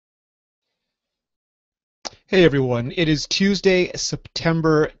Hey everyone, it is Tuesday,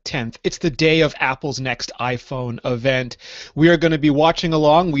 September 10th. It's the day of Apple's next iPhone event. We are going to be watching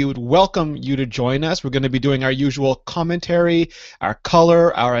along. We would welcome you to join us. We're going to be doing our usual commentary, our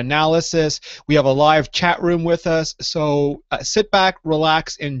color, our analysis. We have a live chat room with us. So sit back,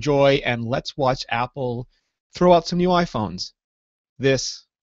 relax, enjoy, and let's watch Apple throw out some new iPhones. This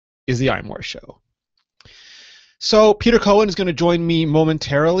is the iMore Show. So Peter Cohen is going to join me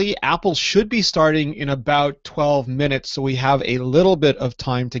momentarily. Apple should be starting in about 12 minutes, so we have a little bit of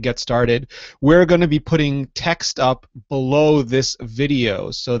time to get started. We're going to be putting text up below this video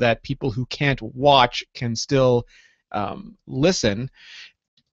so that people who can't watch can still listen.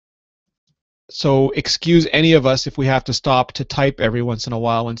 So excuse any of us if we have to stop to type every once in a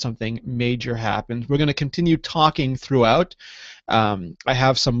while when something major happens. We're going to continue talking throughout. I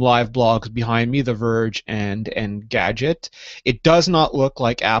have some live blogs behind me, The Verge and Gadget. It does not look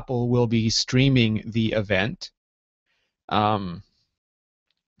like Apple will be streaming the event.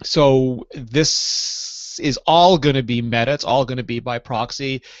 So this is all going to be Meta. It's all going to be by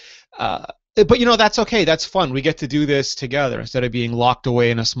proxy. But you know, that's okay. That's fun. We get to do this together instead of being locked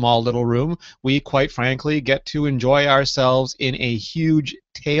away in a small little room. We, quite frankly, get to enjoy ourselves in a huge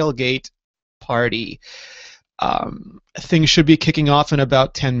tailgate party. Things should be kicking off in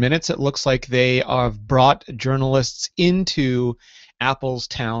about 10 minutes. It looks like they have brought journalists into Apple's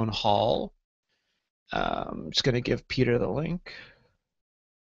town hall. I'm just going to give Peter the link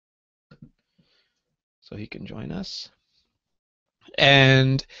so he can join us.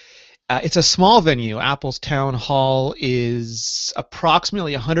 And it's a small venue. Apple's town hall is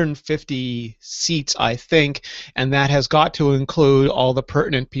approximately 150 seats, I think, and that has got to include all the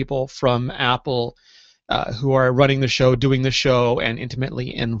pertinent people from Apple who are running the show, doing the show, and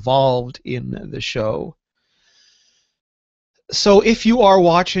intimately involved in the show. So if you are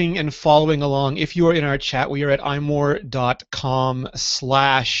watching and following along, if you are in our chat, we are at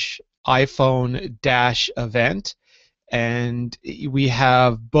imore.com/iPhone-event. And we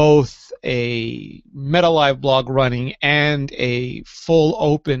have both a Meta Live blog running and a full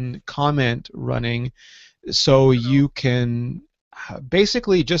open comment running, so you can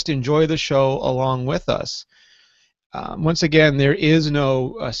basically just enjoy the show along with us. Once again, there is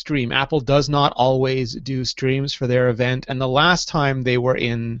no stream. Apple does not always do streams for their event, and the last time they were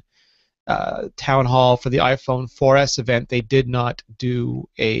in Town Hall for the iPhone 4S event, they did not do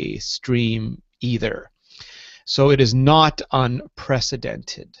a stream either. So it is not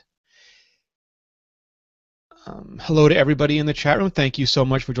unprecedented. Hello to everybody in the chat room. Thank you so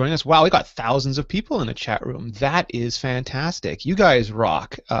much for joining us. Wow, we got thousands of people in the chat room. That is fantastic. You guys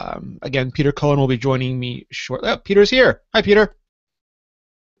rock. Again, Peter Cohen will be joining me shortly. Oh, Peter's here. Hi, Peter.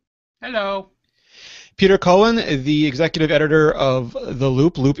 Hello. Peter Cohen, the executive editor of The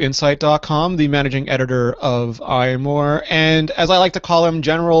Loop, loopinsight.com, the managing editor of iMore, and as I like to call him,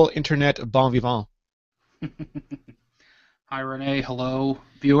 General Internet Bon Vivant. Hi, Renee. Hello,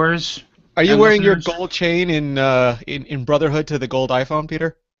 viewers. Are you wearing listeners. your gold chain in brotherhood to the gold iPhone,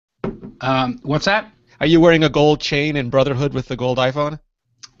 Peter? What's that? Are you wearing a gold chain in brotherhood with the gold iPhone?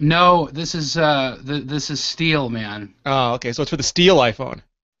 No, this is steel, man. Oh, okay. So it's for the steel iPhone.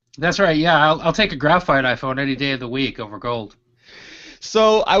 That's right. Yeah, I'll take a graphite iPhone any day of the week over gold.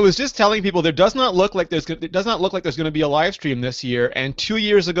 So I was just telling people it does not look like there's going to be a live stream this year. And 2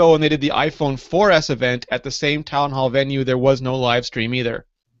 years ago, when they did the iPhone 4S event at the same town hall venue, there was no live stream either.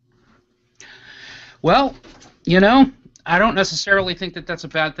 Well, you know, I don't necessarily think that that's a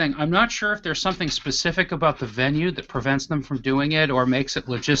bad thing. I'm not sure if there's something specific about the venue that prevents them from doing it or makes it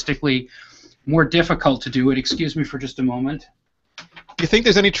logistically more difficult to do it. Excuse me for just a moment. Do you think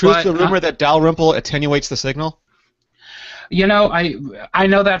there's any truth to the rumor that Dalrymple attenuates the signal? You know, I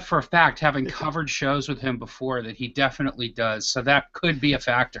know that for a fact, having covered shows with him before, that he definitely does. So that could be a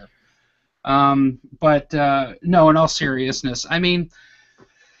factor. But no, in all seriousness, I mean,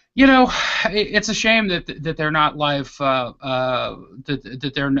 you know, it's a shame that they're not live that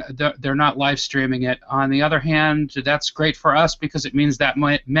they're not live streaming it. On the other hand, that's great for us because it means that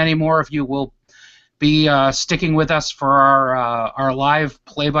many more of you will be sticking with us for our live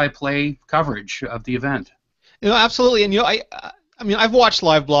play-by-play coverage of the event. You know, absolutely. And you know, I mean, I've watched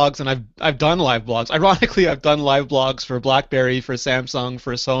live blogs and I've done live blogs. Ironically, I've done live blogs for BlackBerry, for Samsung,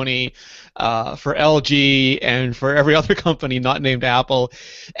 for Sony, for LG, and for every other company not named Apple.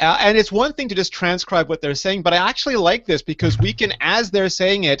 And it's one thing to just transcribe what they're saying, but I actually like this because we can, as they're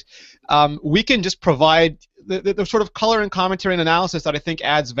saying it, we can just provide the sort of color and commentary and analysis that I think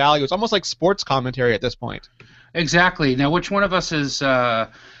adds value. It's almost like sports commentary at this point. Exactly. Now, which one of us is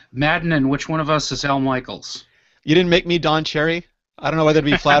Madden and which one of us is Al Michaels? You didn't make me Don Cherry? I don't know whether to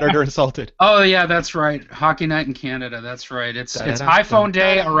be flattered or insulted. Oh yeah, that's right. Hockey night in Canada. That's right. It's Da-da-dum, iPhone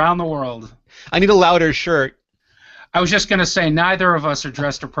day dum-da-da. around the world. I need a louder shirt. I was just gonna say neither of us are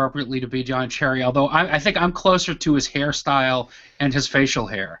dressed appropriately to be John Cherry, although I think I'm closer to his hairstyle and his facial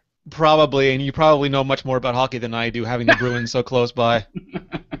hair. Probably, and you probably know much more about hockey than I do, having the Bruins so close by.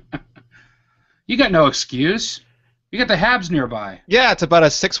 You got no excuse. You got the Habs nearby. Yeah, it's about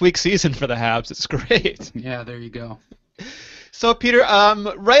a 6 week season for the Habs. It's great. Yeah, there you go. So, Peter,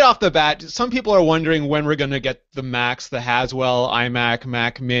 right off the bat, some people are wondering when we're going to get the Macs, the Haswell, iMac,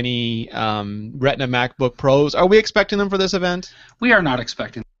 Mac Mini, Retina MacBook Pros. Are we expecting them for this event? We are not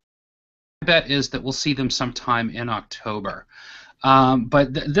expecting. My bet is that we'll see them sometime in October.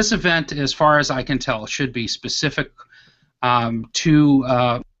 But this event, as far as I can tell, should be specific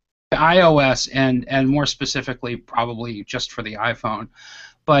to iOS and more specifically probably just for the iPhone.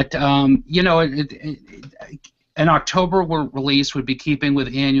 But an October release would be keeping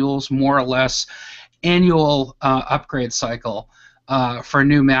with annuals, more or less annual upgrade cycle for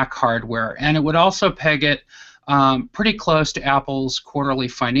new Mac hardware, and it would also peg it pretty close to Apple's quarterly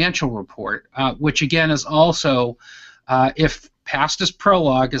financial report, which again is also, if past as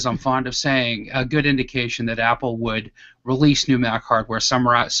prologue, as I'm fond of saying, a good indication that Apple would release new Mac hardware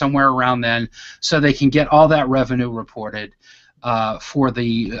somewhere around then, so they can get all that revenue reported for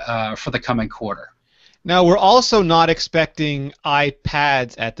the coming quarter. Now, we're also not expecting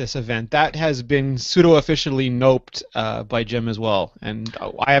iPads at this event. That has been pseudo-officially noped by Jim as well, and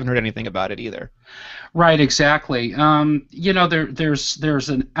I haven't heard anything about it either. Right, exactly. There's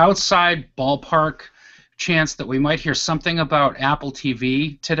an outside ballpark chance that we might hear something about Apple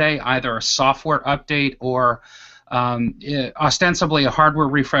TV today, either a software update or ostensibly a hardware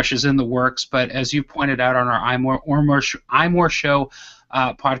refresh is in the works. But as you pointed out on our iMore show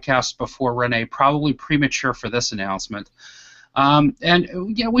podcast before, Renee, probably premature for this announcement.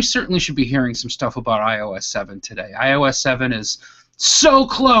 We certainly should be hearing some stuff about iOS 7 today. iOS 7 is so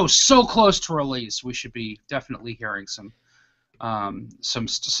close to release. We should be definitely hearing some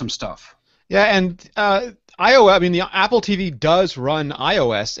stuff. Yeah, and iOS, I mean, the Apple TV does run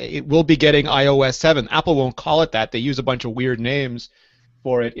iOS. It will be getting iOS 7. Apple won't call it that. They use a bunch of weird names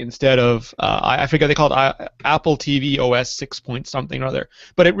for it instead of, I forget, they call it Apple TV OS 6 point something or other.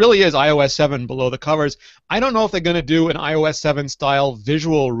 But it really is iOS 7 below the covers. I don't know if they're going to do an iOS 7 style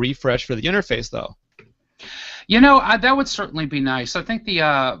visual refresh for the interface, though. That would certainly be nice. I think the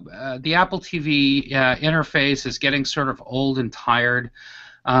Apple TV interface is getting sort of old and tired.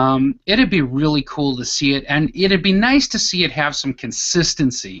 It'd be really cool to see it, and it'd be nice to see it have some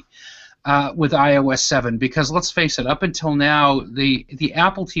consistency with iOS 7, because let's face it, up until now, the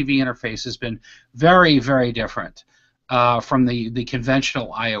Apple TV interface has been very, very different from the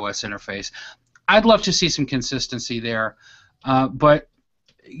conventional iOS interface. I'd love to see some consistency there, but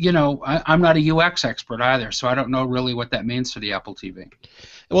I'm not a UX expert either, so I don't know really what that means for the Apple TV.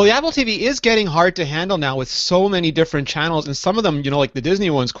 Well, the Apple TV is getting hard to handle now with so many different channels, and some of them, like the Disney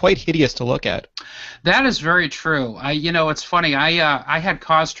ones, quite hideous to look at. That is very true. It's funny. I had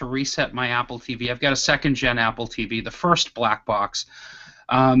cause to reset my Apple TV. I've got a second-gen Apple TV, the first black box,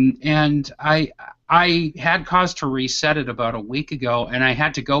 and I had cause to reset it about a week ago, and I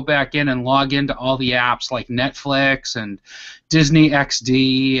had to go back in and log into all the apps like Netflix and Disney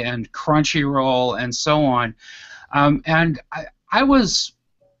XD and Crunchyroll and so on, and I was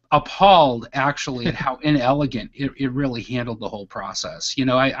appalled actually at how inelegant it really handled the whole process.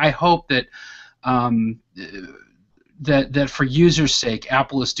 I hope that that for users' sake,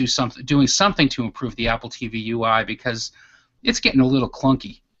 Apple is doing something to improve the Apple TV UI, because it's getting a little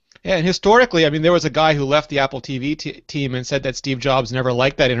clunky. Yeah, and historically, I mean, there was a guy who left the Apple TV team and said that Steve Jobs never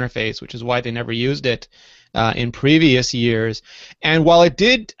liked that interface, which is why they never used it in previous years. And while it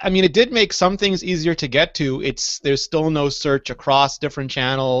did make some things easier to get to, there's still no search across different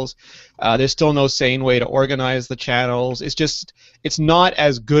channels. There's still no sane way to organize the channels. It's not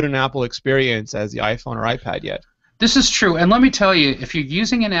as good an Apple experience as the iPhone or iPad yet. This is true, and let me tell you, if you're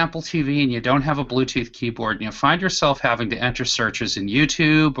using an Apple TV and you don't have a Bluetooth keyboard, and you find yourself having to enter searches in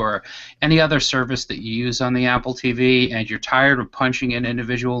YouTube or any other service that you use on the Apple TV, and you're tired of punching in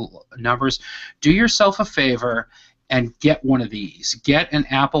individual numbers, do yourself a favor and get one of these. Get an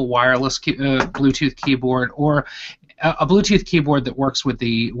Apple wireless Bluetooth keyboard, or a Bluetooth keyboard that works with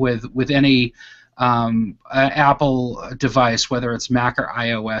any Apple device, whether it's Mac or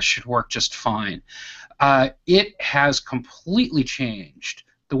iOS, should work just fine. It has completely changed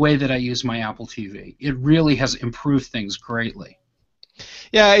the way that I use my Apple TV. It really has improved things greatly.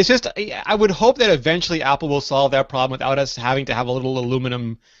 Yeah, it's just I would hope that eventually Apple will solve that problem without us having to have a little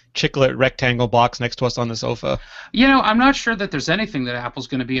aluminum chiclet rectangle box next to us on the sofa. I'm not sure that there's anything that Apple's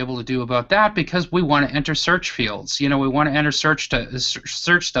going to be able to do about that because we want to enter search fields. We want to enter search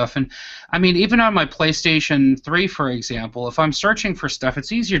stuff, and I mean, even on my PlayStation 3, for example, if I'm searching for stuff,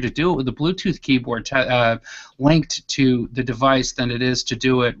 it's easier to do it with the Bluetooth keyboard linked to the device than it is to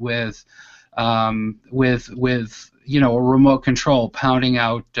do it with a remote control pounding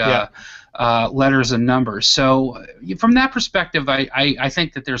out Yeah. letters and numbers. So from that perspective, I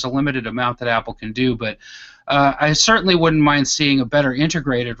think that there's a limited amount that Apple can do, but I certainly wouldn't mind seeing a better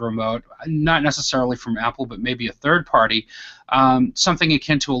integrated remote, not necessarily from Apple, but maybe a third party, something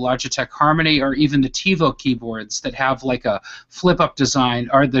akin to a Logitech Harmony or even the TiVo keyboards that have like a flip-up design,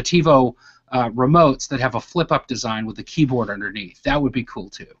 or the TiVo remotes that have a flip-up design with a keyboard underneath. That would be cool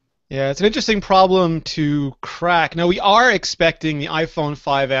too. Yeah, it's an interesting problem to crack. Now, we are expecting the iPhone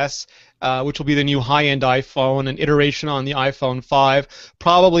 5S, which will be the new high-end iPhone, an iteration on the iPhone 5,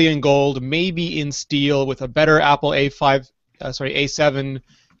 probably in gold, maybe in steel, with a better Apple A7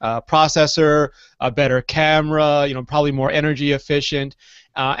 processor, a better camera, probably more energy efficient,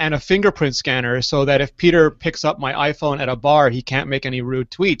 and a fingerprint scanner, so that if Peter picks up my iPhone at a bar, he can't make any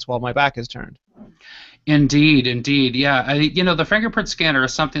rude tweets while my back is turned. Indeed, indeed. Yeah, the fingerprint scanner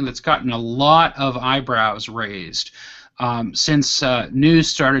is something that's gotten a lot of eyebrows raised since news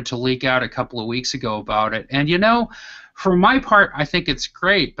started to leak out a couple of weeks ago about it. And, for my part, I think it's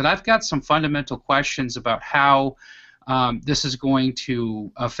great, but I've got some fundamental questions about how this is going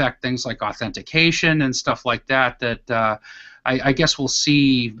to affect things like authentication and stuff like that, I guess we'll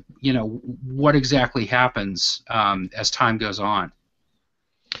see, what exactly happens as time goes on.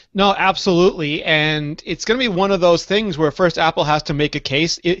 No, absolutely, and it's going to be one of those things where first Apple has to make a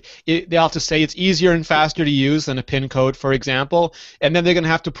case. They'll have to say it's easier and faster to use than a PIN code, for example, and then they're going to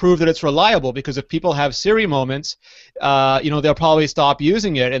have to prove that it's reliable. Because if people have Siri moments, they'll probably stop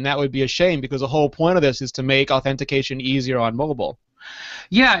using it, and that would be a shame. Because the whole point of this is to make authentication easier on mobile.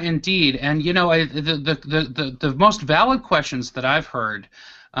 Yeah, indeed, and the most valid questions that I've heard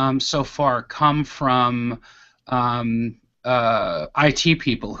so far come from IT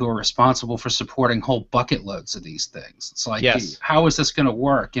people who are responsible for supporting whole bucket loads of these things. It's like, Yes. how is this going to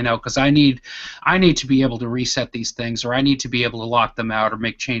work? Because I need to be able to reset these things, or I need to be able to lock them out, or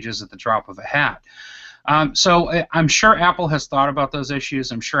make changes at the drop of a hat. So I'm sure Apple has thought about those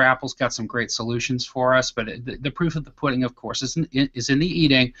issues. I'm sure Apple's got some great solutions for us. But the proof of the pudding, of course, is in the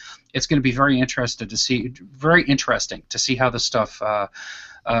eating. It's going to be very interesting to see how this stuff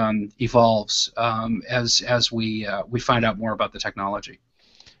evolves as we find out more about the technology.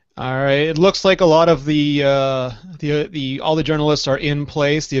 All right. It looks like a lot of all the journalists are in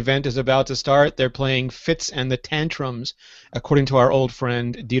place. The event is about to start. They're playing Fits and the Tantrums, according to our old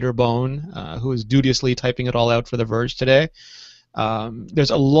friend Dieter Bohn, who is studiously typing it all out for The Verge today.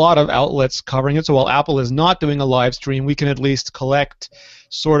 There's a lot of outlets covering it. So while Apple is not doing a live stream, we can at least collect,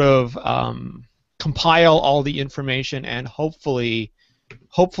 sort of compile all the information, and hopefully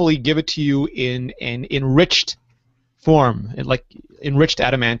give it to you in an enriched form, like enriched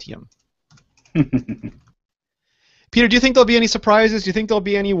adamantium. Peter, do you think there'll be any surprises? Do you think there'll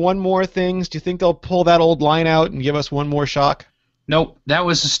be any one more things? Do you think they'll pull that old line out and give us one more shock? Nope, that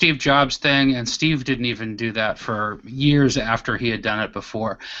was a Steve Jobs thing, and Steve didn't even do that for years after he had done it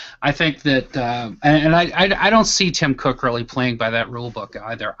before. I think that, and I don't see Tim Cook really playing by that rule book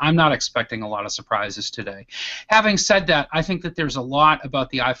either. I'm not expecting a lot of surprises today. Having said that, I think that there's a lot about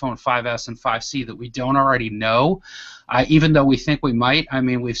the iPhone 5S and 5C that we don't already know, even though we think we might. I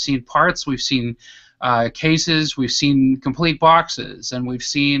mean, we've seen parts, we've seen cases, we've seen complete boxes, and we've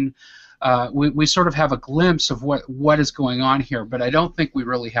seen. We sort of have a glimpse of what is going on here, but I don't think we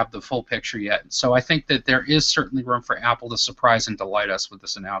really have the full picture yet. So I think that there is certainly room for Apple to surprise and delight us with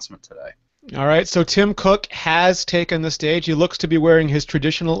this announcement today. All right, so Tim Cook has taken the stage. He looks to be wearing his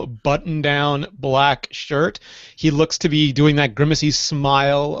traditional button-down black shirt. He looks to be doing that grimacy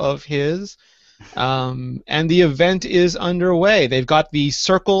smile of his. And the event is underway. They've got the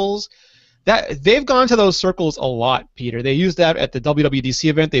circles. They've gone to those circles a lot, Peter. They used that at the WWDC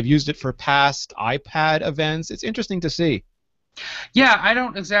event. They've used it for past iPad events. It's interesting to see. Yeah, I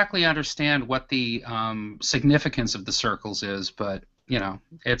don't exactly understand what the significance of the circles is, but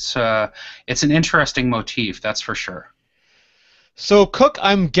it's an interesting motif, that's for sure. So Cook,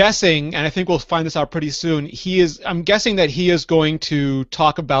 I'm guessing, and I think we'll find this out pretty soon. I'm guessing that he is going to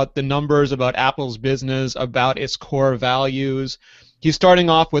talk about the numbers, about Apple's business, about its core values. He's starting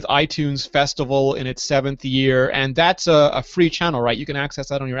off with iTunes Festival in its 7th year, and that's a free channel, right? You can access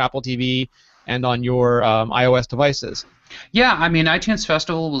that on your Apple TV and on your iOS devices. Yeah, I mean, iTunes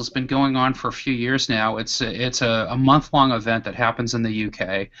Festival has been going on for a few years now. It's a month-long event that happens in the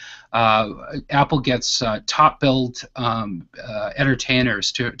UK. Apple gets top-billed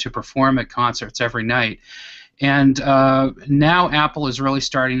entertainers to perform at concerts every night, and now Apple is really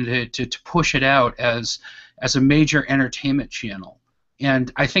starting to push it out as a major entertainment channel.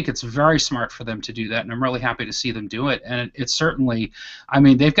 And I think it's very smart for them to do that, and I'm really happy to see them do it. And it's certainly, I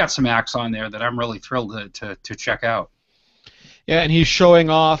mean, they've got some acts on there that I'm really thrilled to check out. Yeah, and he's showing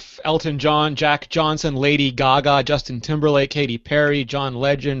off Elton John, Jack Johnson, Lady Gaga, Justin Timberlake, Katy Perry, John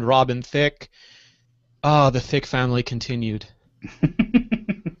Legend, Robin Thicke. Ah, the Thicke family continued.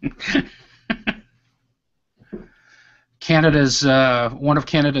 Canada's one of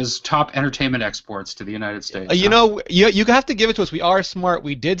Canada's top entertainment exports to the United States. You know, you have to give it to us. We are smart.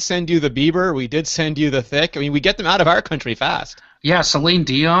 We did send you the Bieber. We did send you the Thicke. I mean, we get them out of our country fast. Yeah, Celine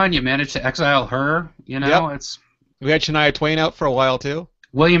Dion, you managed to exile her. You know, Yep. it's We had Shania Twain out for a while too.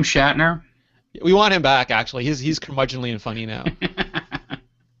 William Shatner. We want him back. Actually, he's curmudgeonly and funny now.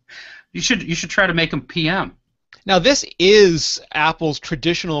 You should try to make him PM. Now, this is Apple's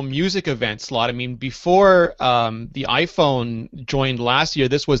traditional music event slot. I mean, before the iPhone joined last year,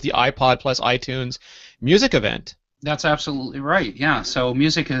 this was the iPod plus iTunes music event. That's absolutely right. Yeah. So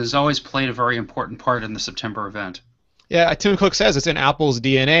music has always played a very important part in the September event. Yeah, Tim Cook says it's in Apple's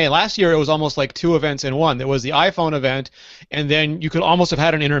DNA. Last year, it was almost like two events in one. There was the iPhone event, and then you could almost have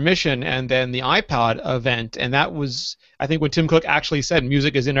had an intermission, and then the iPod event. And that was, I think, when Tim Cook actually said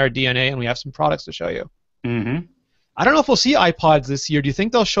music is in our DNA, and we have some products to show you. Mm-hmm. I don't know if we'll see iPods this year. Do you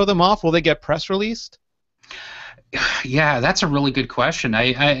think they'll show them off? Will they get press released? Yeah, that's a really good question.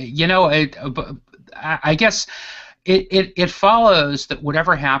 I guess it follows that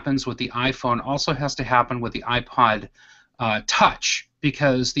whatever happens with the iPhone also has to happen with the iPod Touch,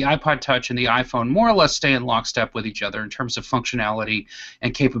 because the iPod Touch and the iPhone more or less stay in lockstep with each other in terms of functionality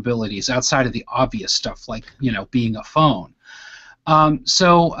and capabilities outside of the obvious stuff like being a phone. It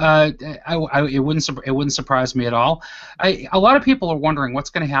wouldn't surprise me at all. A lot of people are wondering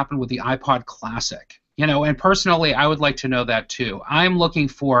what's going to happen with the iPod Classic. And personally, I would like to know that too. I'm looking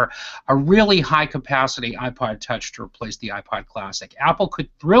for a really high-capacity iPod Touch to replace the iPod Classic. Apple could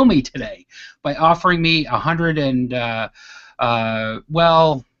thrill me today by offering me well,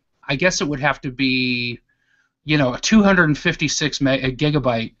 I guess it would have to be, a 256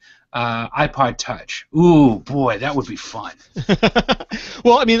 gigabyte iPod Touch. Ooh, boy, that would be fun.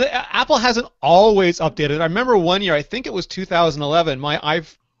 Well, I mean, Apple hasn't always updated. I remember one year, I think it was 2011, my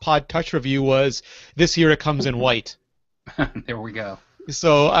iPod Touch review was, this year it comes in white. There we go.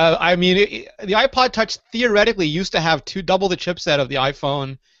 So, I mean, the iPod Touch theoretically used to have double the chipset of the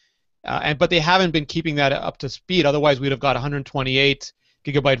iPhone, but they haven't been keeping that up to speed. Otherwise, we'd have got a 128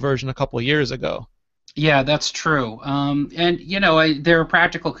 gigabyte version a couple of years ago. Yeah, that's true. There are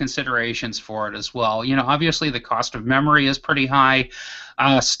practical considerations for it as well. Obviously the cost of memory is pretty high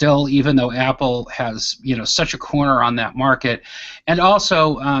still, even though Apple has, such a corner on that market. And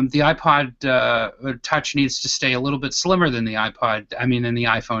also, the iPod Touch needs to stay a little bit slimmer than the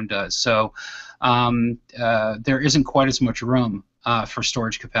iPhone does. So there isn't quite as much room for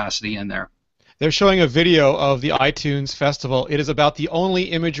storage capacity in there. They're showing a video of the iTunes Festival. It is about the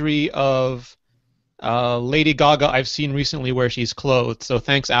only imagery of Lady Gaga I've seen recently where she's clothed, so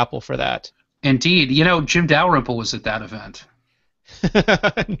thanks Apple for that. Indeed. Jim Dalrymple was at that event.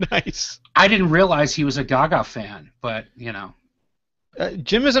 Nice. I didn't realize he was a Gaga fan, but,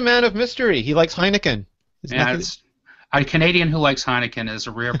 Jim is a man of mystery. He likes Heineken. Yeah, a Canadian who likes Heineken is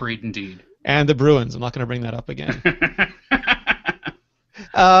a rare breed indeed. And the Bruins. I'm not going to bring that up again.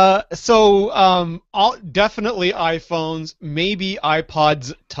 Definitely iPhones, maybe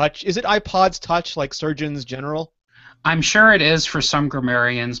iPods Touch. Is it iPods Touch like Surgeons General? I'm sure it is for some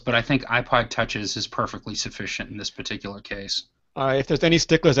grammarians, but I think iPod Touches is perfectly sufficient in this particular case. If there's any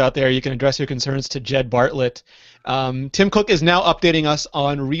sticklers out there, you can address your concerns to Jed Bartlett. Tim Cook is now updating us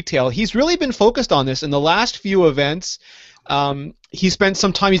on retail. He's really been focused on this in the last few events. He spent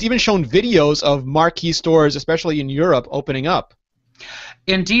some time, he's even shown videos of marquee stores, especially in Europe, opening up.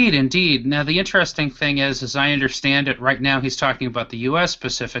 Indeed, indeed. Now, the interesting thing is, as I understand it, right now he's talking about the U.S.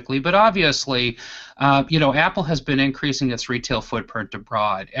 specifically, but obviously, Apple has been increasing its retail footprint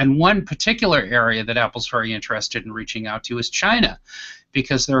abroad. And one particular area that Apple's very interested in reaching out to is China,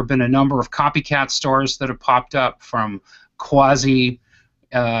 because there have been a number of copycat stores that have popped up from quasi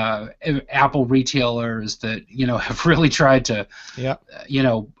Apple retailers that have really tried to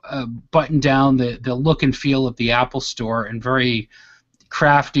button down the look and feel of the Apple Store in very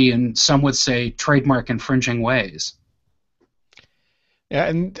crafty and some would say trademark infringing ways. Yeah,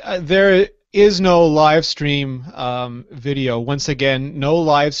 and there is no live stream video. Once again, no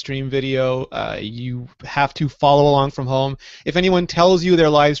live stream video. You have to follow along from home. If anyone tells you they're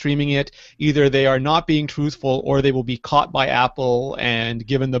live streaming it, either they are not being truthful or they will be caught by Apple and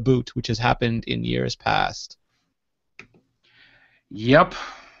given the boot, which has happened in years past. Yep.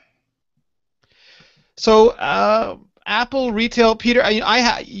 So, Apple retail, Peter.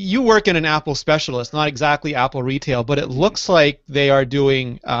 You work in an Apple specialist, not exactly Apple retail, but it looks like they are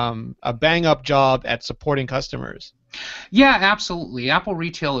doing a bang up job at supporting customers. Yeah, absolutely. Apple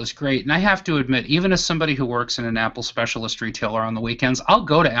Retail is great, and I have to admit, even as somebody who works in an Apple specialist retailer on the weekends, I'll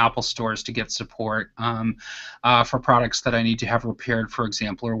go to Apple stores to get support for products that I need to have repaired, for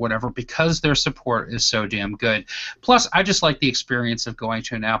example, or whatever, because their support is so damn good. Plus, I just like the experience of going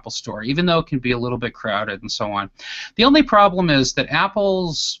to an Apple store, even though it can be a little bit crowded and so on. The only problem is that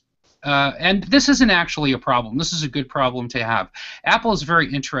and this isn't actually a problem. This is a good problem to have. Apple is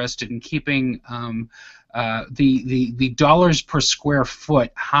very interested in keeping the dollars per square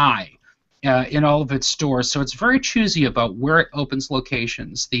foot high in all of its stores. So it's very choosy about where it opens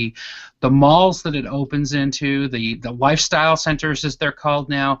locations. The malls that it opens into, the lifestyle centers as they're called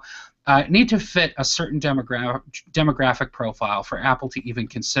now, need to fit a certain demographic profile for Apple to even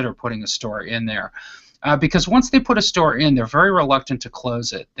consider putting a store in there. Because once they put a store in, they're very reluctant to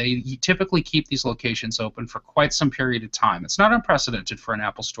close it. They typically keep these locations open for quite some period of time. It's not unprecedented for an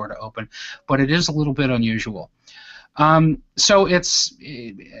Apple store to open, but it is a little bit unusual. So it's,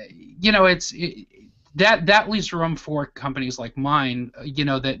 that leaves room for companies like mine,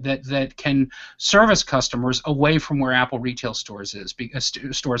 that can service customers away from where Apple retail stores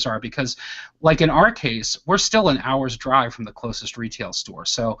are, because, like in our case, we're still an hour's drive from the closest retail store.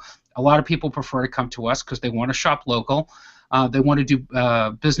 So a lot of people prefer to come to us because they want to shop local, they want to do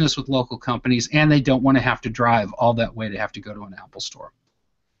business with local companies, and they don't want to have to drive all that way to have to go to an Apple store.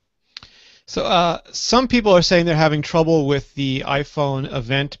 So some people are saying they're having trouble with the iPhone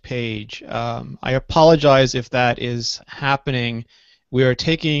event page. I apologize if that is happening. We are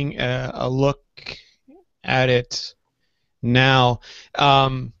taking a look at it now.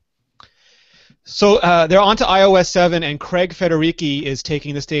 So they're on to iOS 7, and Craig Federighi is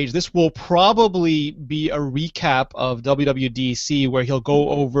taking the stage. This will probably be a recap of WWDC, where he'll go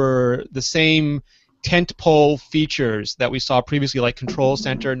over the same tentpole features that we saw previously, like Control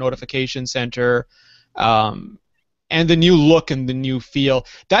Center, Notification Center, and the new look and the new feel.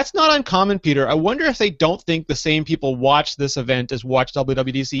 That's not uncommon, Peter. I wonder if they don't think the same people watch this event as watch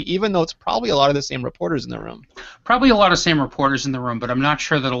WWDC, even though it's probably a lot of the same reporters in the room. Probably a lot of same reporters in the room, but I'm not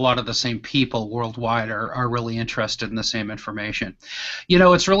sure that a lot of the same people worldwide are really interested in the same information.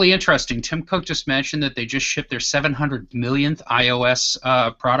 It's really interesting. Tim Cook just mentioned that they just shipped their 700 millionth iOS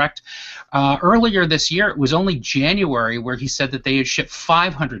product. Earlier this year, it was only January where he said that they had shipped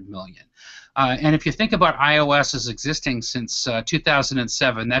 500 million. And if you think about iOS as existing since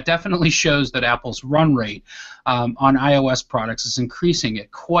 2007, that definitely shows that Apple's run rate on iOS products is increasing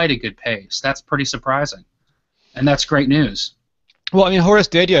at quite a good pace. That's pretty surprising, and that's great news. Well, I mean, Horace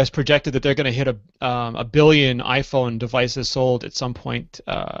Dediya has projected that they're going to hit a billion iPhone devices sold at some point,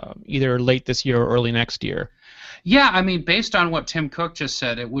 either late this year or early next year. Yeah, I mean, based on what Tim Cook just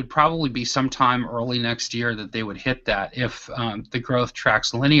said, it would probably be sometime early next year that they would hit that if the growth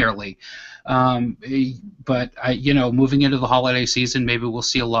tracks linearly. But moving into the holiday season, maybe we'll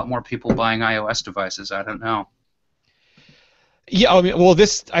see a lot more people buying iOS devices. I don't know. Yeah, I mean, well,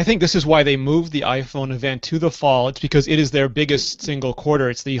 I think this is why they moved the iPhone event to the fall. It's because it is their biggest single quarter.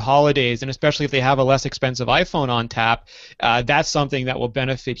 It's the holidays, and especially if they have a less expensive iPhone on tap, that's something that will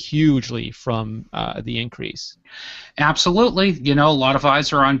benefit hugely from the increase. Absolutely. A lot of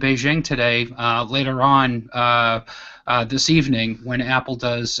eyes are on Beijing today. Later on this evening, when Apple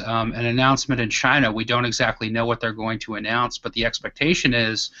does an announcement in China, we don't exactly know what they're going to announce, but the expectation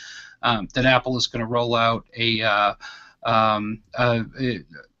is that Apple is going to roll out a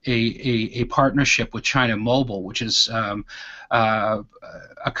partnership with China Mobile, which is a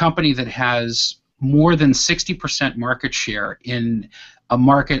company that has more than 60% market share in a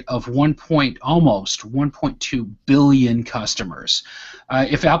market of almost 1.2 billion customers.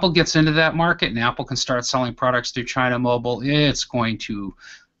 If Apple gets into that market and Apple can start selling products through China Mobile, it's going to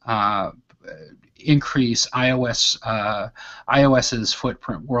increase iOS's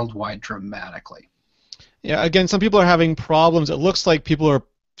footprint worldwide dramatically. Yeah, again, some people are having problems. It looks like people are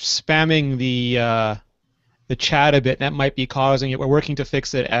spamming the chat a bit. That might be causing it. We're working to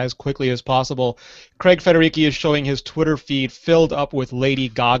fix it as quickly as possible. Craig Federighi is showing his Twitter feed filled up with Lady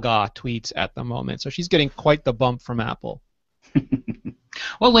Gaga tweets at the moment, so she's getting quite the bump from Apple.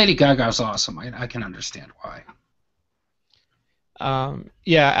 Well, Lady Gaga's awesome. I can understand why.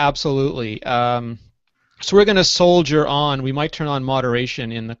 Yeah, absolutely. So we're going to soldier on. We might turn on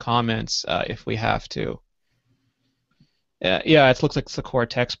moderation in the comments if we have to. Yeah, it looks like it's a core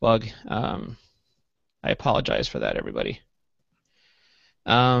text bug. I apologize for that, everybody.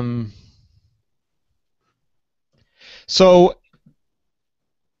 Um, so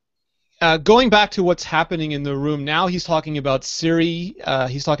going back to what's happening in the room now, he's talking about Siri.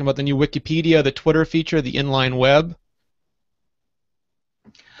 He's talking about the new Wikipedia, the Twitter feature, the inline web.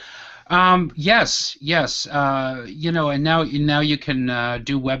 Yes, yes. And now you can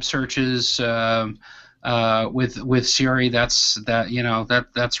do web searches with Siri.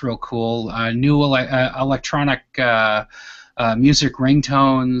 That's real cool. New electronic music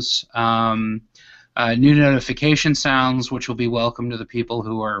ringtones, new notification sounds, which will be welcome to the people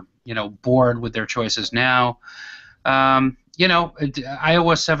who are bored with their choices now.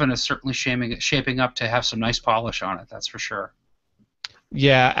 iOS 7 is certainly shaping up to have some nice polish on it. That's for sure.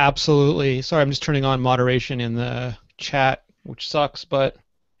 Yeah, absolutely. Sorry, I'm just turning on moderation in the chat, which sucks, but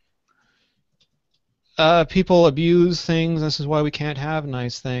people abuse things. This is why we can't have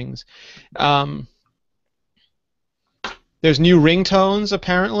nice things. Um, there's new ringtones,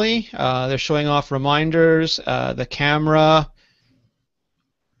 apparently. They're showing off reminders, the camera.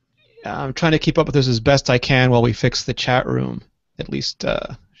 I'm trying to keep up with this as best I can while we fix the chat room, at least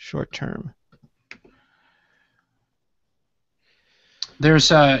short term.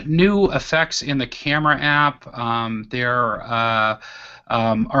 There's new effects in the camera app. There are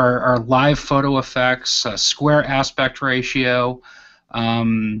live photo effects, square aspect ratio.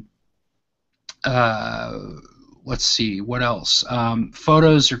 Um, uh, let's see, what else?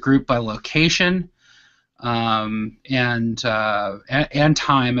 Photos are grouped by location and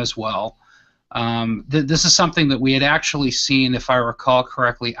time as well. This is something that we had actually seen, if I recall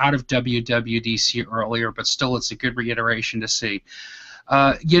correctly, out of WWDC earlier, but still it's a good reiteration to see.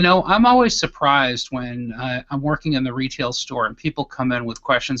 I'm always surprised when I'm working in the retail store and people come in with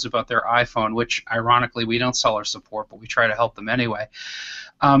questions about their iPhone, which ironically we don't sell or support, but we try to help them anyway.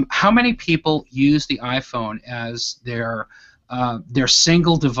 How many people use the iPhone as their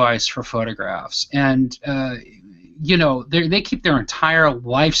single device for photographs? And they keep their entire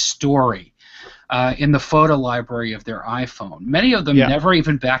life story in the photo library of their iPhone. Many of them never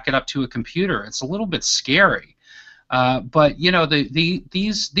even back it up to a computer. It's a little bit scary. But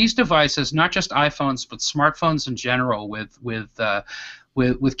these devices, not just iPhones, but smartphones in general, with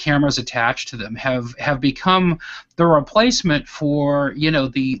cameras attached to them, have become the replacement for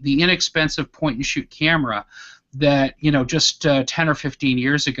the inexpensive point and shoot camera that just 10 or 15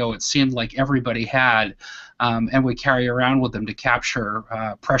 years ago it seemed like everybody had, and would carry around with them to capture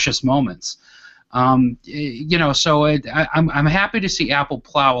precious moments. I'm happy to see Apple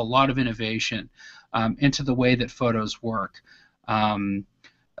plow a lot of innovation into the way that photos work in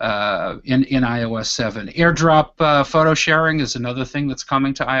iOS 7. AirDrop photo sharing is another thing that's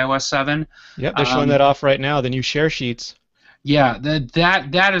coming to iOS 7. Yep, they're showing that off right now, the new share sheets. Yeah,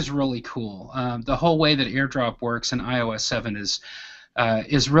 that is really cool. The whole way that AirDrop works in iOS 7 is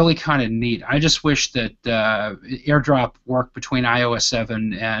really kind of neat. I just wish that AirDrop worked between iOS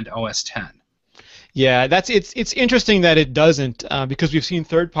 7 and OS 10. Yeah, it's interesting that it doesn't because we've seen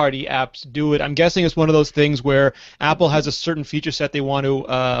third-party apps do it. I'm guessing it's one of those things where Apple has a certain feature set they want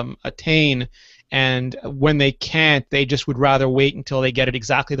to attain, and when they can't, they just would rather wait until they get it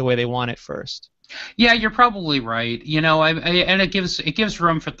exactly the way they want it first. Yeah, you're probably right. And it gives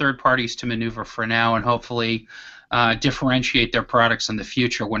room for third parties to maneuver for now, and hopefully differentiate their products in the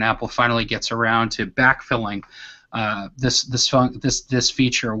future when Apple finally gets around to backfilling this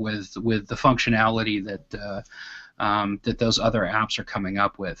feature with the functionality that those other apps are coming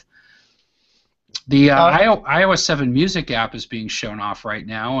up with. The iOS 7 Music app is being shown off right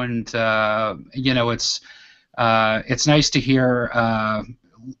now, and it's nice to hear,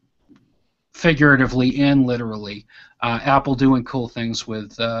 figuratively and literally, Apple doing cool things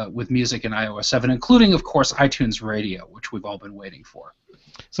with music in iOS 7, including, of course, iTunes Radio, which we've all been waiting for.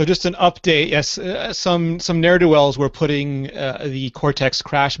 So just an update, yes, some ne'er-do-wells were putting the Cortex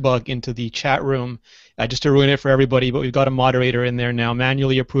crash bug into the chat room just to ruin it for everybody, but we've got a moderator in there now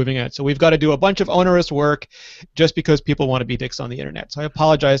manually approving it. So we've got to do a bunch of onerous work just because people want to be dicks on the internet. So I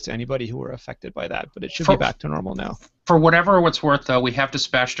apologize to anybody who were affected by that, but it should be back to normal now. For whatever it's worth, though, we have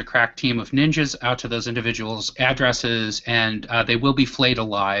dispatched a crack team of ninjas out to those individuals' addresses, and they will be flayed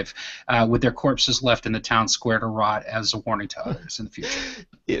alive with their corpses left in the town square to rot as a warning to others in the future.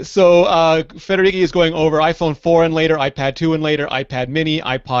 So Federici is going over iPhone 4 and later, iPad 2 and later, iPad mini,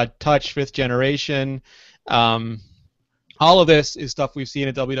 iPod Touch 5th generation, All of this is stuff we've seen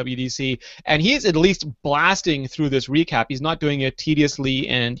at WWDC, and he's at least blasting through this recap. He's not doing it tediously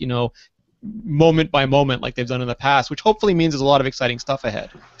and, moment by moment like they've done in the past, which hopefully means there's a lot of exciting stuff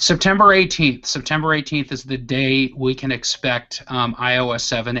ahead. September 18th. September 18th is the day we can expect iOS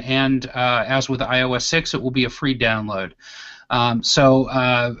 7, and as with iOS 6, it will be a free download.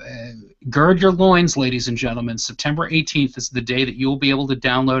 So gird your loins, ladies and gentlemen. September 18th is the day that you will be able to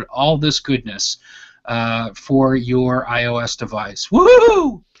download all this goodness for your iOS device.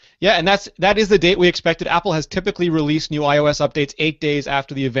 Woohoo! Yeah, and that is the date we expected. Apple has typically released new iOS updates 8 days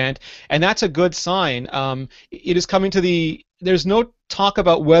after the event, and that's a good sign. It is coming to the. There's no talk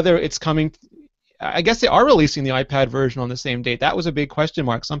about whether it's coming. I guess they are releasing the iPad version on the same date. That was a big question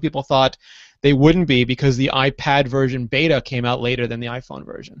mark. Some people thought they wouldn't be because the iPad version beta came out later than the iPhone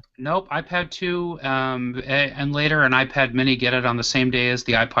version. Nope, iPad 2 and later an iPad mini get it on the same day as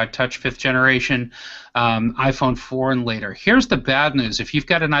the iPod Touch 5th generation, iPhone 4 and later. Here's the bad news. If you've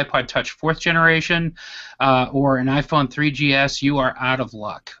got an iPod Touch 4th generation or an iPhone 3GS, you are out of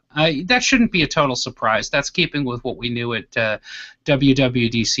luck. That shouldn't be a total surprise. That's keeping with what we knew at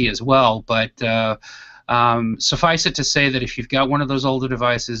WWDC as well, but suffice it to say that if you've got one of those older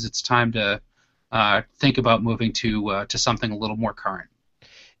devices, it's time to think about moving to something a little more current.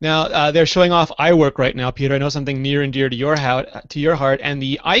 Now they're showing off iWork right now, Peter. I know something near and dear to your heart, and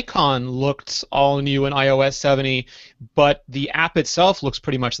the icon looks all new in iOS 70, but the app itself looks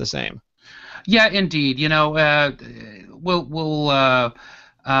pretty much the same. Yeah, indeed.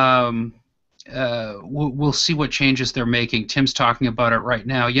 We'll see what changes they're making. Tim's talking about it right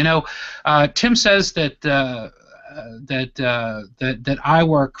now. Tim says that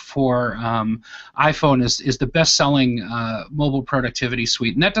iWork for iPhone is the best-selling mobile productivity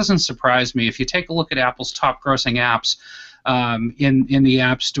suite, and that doesn't surprise me. If you take a look at Apple's top-grossing apps in the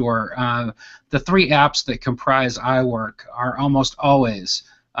App Store, the 3 apps that comprise iWork are almost always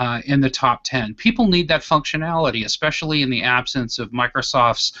in the top 10. People need that functionality, especially in the absence of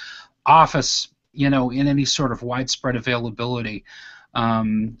Microsoft's Office, in any sort of widespread availability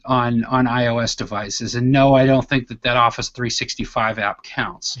on iOS devices. And no, I don't think that Office 365 app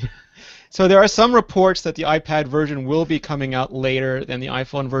counts. So there are some reports that the iPad version will be coming out later than the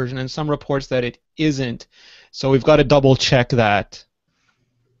iPhone version, and some reports that it isn't. So we've got to double check that.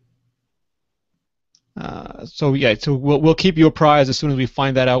 So we'll keep you apprised as soon as we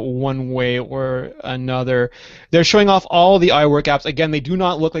find that out one way or another. They're showing off all the iWork apps. Again, they do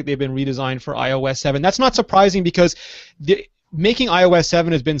not look like they've been redesigned for iOS 7. That's not surprising because making iOS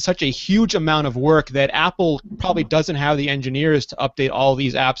 7 has been such a huge amount of work that Apple probably doesn't have the engineers to update all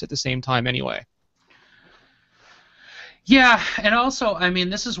these apps at the same time anyway. Yeah, and also,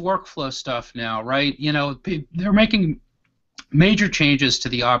 this is workflow stuff now, right? They're making major changes to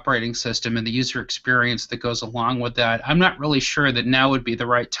the operating system and the user experience that goes along with that. I'm not really sure that now would be the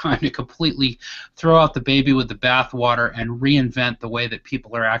right time to completely throw out the baby with the bathwater and reinvent the way that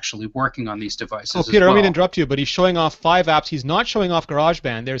people are actually working on these devices. Oh, Peter, I don't mean to interrupt you, but he's showing off 5 apps. He's not showing off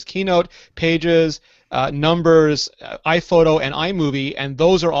GarageBand. There's Keynote, Pages, Numbers, iPhoto, and iMovie, and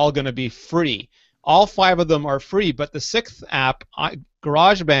those are all going to be free. All 5 of them are free, but the 6th app,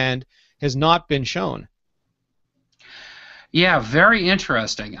 GarageBand, has not been shown. Yeah, very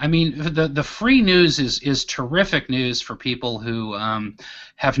interesting. The free news is terrific news for people who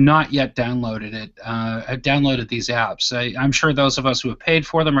have not yet downloaded it, downloaded these apps. I'm sure those of us who have paid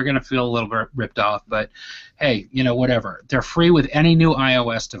for them are going to feel a little bit ripped off, but hey, whatever. They're free with any new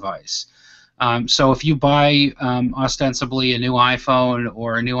iOS device. So if you buy ostensibly a new iPhone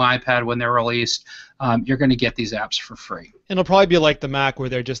or a new iPad when they're released, you're going to get these apps for free. It'll probably be like the Mac where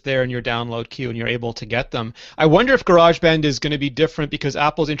they're just there in your download queue and you're able to get them. I wonder if GarageBand is going to be different because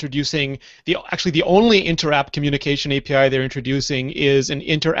Apple's introducing actually the only inter-app communication API they're introducing is an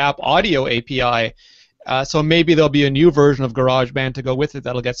inter-app audio API. So maybe there'll be a new version of GarageBand to go with it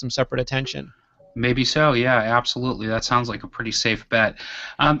that'll get some separate attention. Maybe so, yeah, absolutely. That sounds like a pretty safe bet.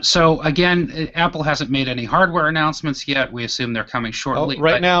 So again, Apple hasn't made any hardware announcements yet. We assume they're coming shortly.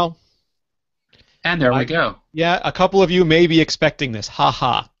 Right now. And there we go. Yeah, a couple of you may be expecting this. Ha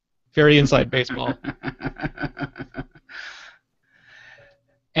ha. Very inside baseball.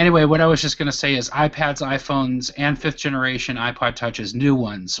 Anyway, what I was just going to say is iPads, iPhones, and 5th generation iPod Touches, new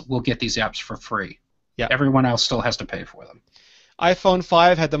ones, will get these apps for free. Yeah. Everyone else still has to pay for them. iPhone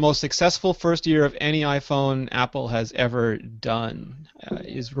 5 had the most successful first year of any iPhone Apple has ever done,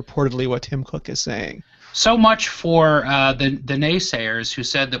 is reportedly what Tim Cook is saying. So much for the naysayers who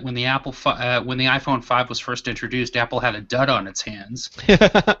said that when when the iPhone 5 was first introduced, Apple had a dud on its hands.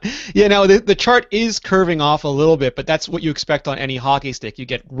 Yeah, now the chart is curving off a little bit, but that's what you expect on any hockey stick. You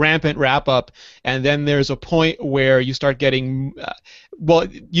get rampant wrap up, and then there's a point where you start getting, well,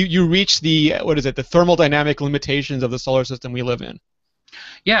 you reach the, what is it, the thermodynamic limitations of the solar system we live in.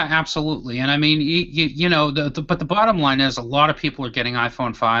 Yeah, absolutely. And I mean, you know, but the bottom line is a lot of people are getting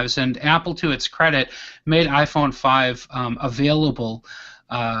iPhone 5s, and Apple, to its credit, made iPhone 5 available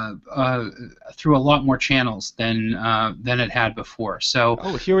uh, uh, through a lot more channels than it had before. So,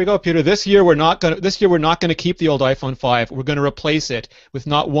 Oh, here we go, Peter. This year we're not gonna keep the old iPhone 5. We're gonna replace it with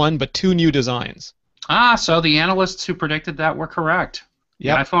not one but two new designs. so the analysts who predicted that were correct. The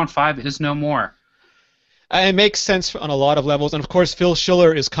Yep. iPhone 5 is no more. It makes sense on a lot of levels, and of course, Phil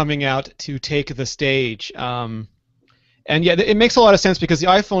Schiller is coming out to take the stage. And yeah, it makes a lot of sense because the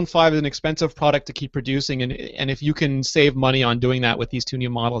iPhone 5 is an expensive product to keep producing, and if you can save money on doing that with these two new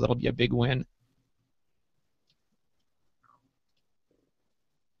models, that'll be a big win.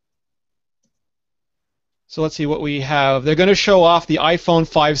 So let's see what we have. They're going to show off the iPhone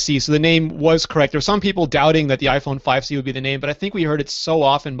 5C. So the name was correct. There were some people doubting that the iPhone 5C would be the name, but I think we heard it so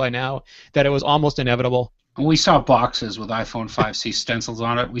often by now that it was almost inevitable. We saw boxes with iPhone 5C stencils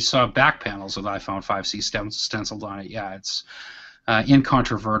on it. We saw back panels with iPhone 5C stenciled on it. Yeah, it's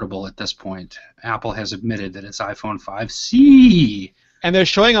incontrovertible at this point. Apple has admitted that it's iPhone 5C. And they're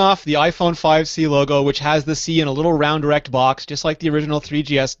showing off the iPhone 5C logo, which has the C in a little round direct box, just like the original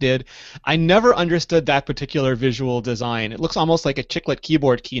 3GS did. I never understood that particular visual design. It looks almost like a chiclet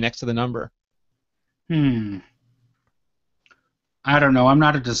keyboard key next to the number. Hmm. I don't know. I'm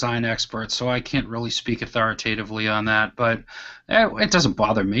not a design expert, so I can't really speak authoritatively on that, but it doesn't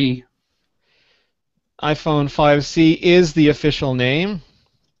bother me. iPhone 5C is the official name.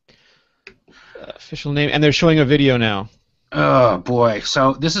 And they're showing a video now. Oh boy!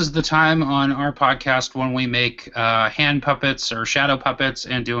 So this is the time on our podcast when we make hand puppets or shadow puppets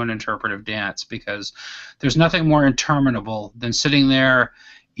and do an interpretive dance, because there's nothing more interminable than sitting there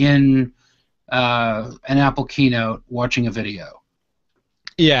in an Apple keynote watching a video.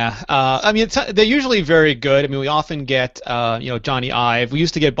 Yeah, I mean, they're usually very good. I mean, we often get, Johnny Ive. We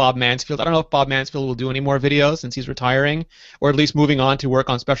used to get Bob Mansfield. I don't know if Bob Mansfield will do any more videos since he's retiring, or at least moving on to work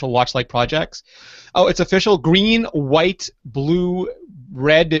on special watch-like projects. Oh, it's official: green, white, blue,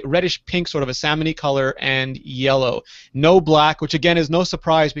 red, reddish pink, sort of a salmon-y color, and yellow. No black, which again is no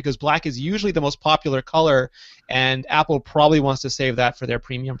surprise because black is usually the most popular color, and Apple probably wants to save that for their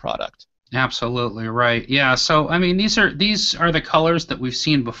premium product. Absolutely right. Yeah. So I mean, these are the colors that we've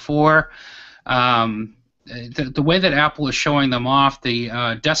seen before. The way that Apple is showing them off,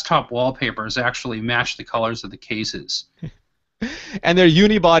 the desktop wallpapers actually match the colors of the cases. And they're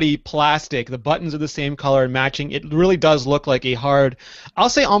unibody plastic. The buttons are the same color and matching. It really does look like a hard, I'll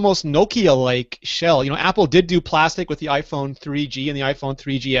say almost Nokia-like shell. You know, Apple did do plastic with the iPhone 3G and the iPhone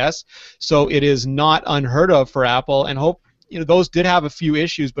 3GS, so it is not unheard of for Apple. And those did have a few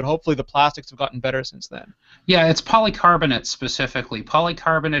issues, but hopefully the plastics have gotten better since then. Yeah, it's polycarbonate specifically.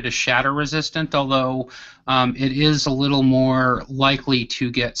 Polycarbonate is shatter resistant, although it is a little more likely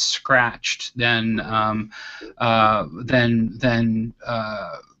to get scratched than the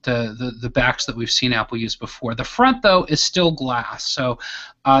backs that we've seen Apple use before. The front, though, is still glass, so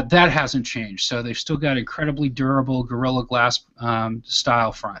that hasn't changed. So they've still got incredibly durable Gorilla Glass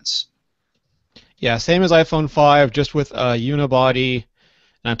style fronts. Yeah, same as iPhone 5, just with a unibody.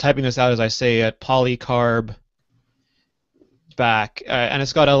 And I'm typing this out as I say it, polycarb back. And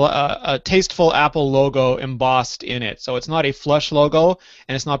it's got a tasteful Apple logo embossed in it. So it's not a flush logo,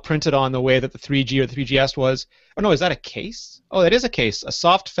 and it's not printed on the way that the 3G or the 3GS was. Oh, no, is that a case? Oh, that is a case. A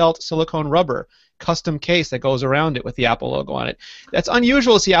soft felt silicone rubber custom case that goes around it with the Apple logo on it. That's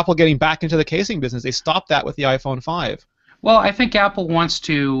unusual to see Apple getting back into the casing business. They stopped that with the iPhone 5. Well, I think Apple wants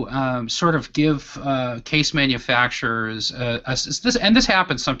to sort of give case manufacturers and this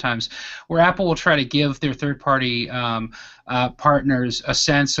happens sometimes, where Apple will try to give their third-party partners a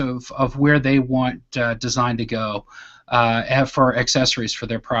sense of where they want design to go for accessories for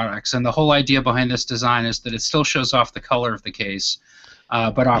their products. And the whole idea behind this design is that it still shows off the color of the case,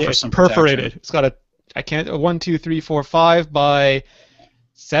 but offers it's some perforated. protection. It's got a 1, 2, 3, 4, 5 by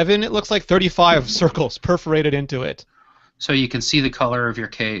 7. It looks like 35 circles perforated into it. So you can see the color of your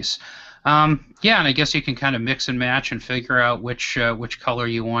case. Yeah, and I guess you can kind of mix and match and figure out which color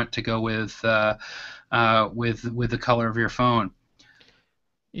you want to go with the color of your phone.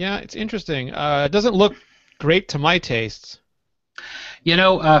 Yeah, it's interesting. It doesn't look great to my tastes. You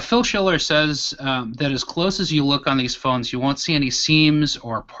know, Phil Schiller says that as close as you look on these phones, you won't see any seams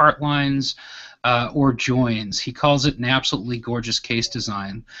or part lines. or joins. He calls it an absolutely gorgeous case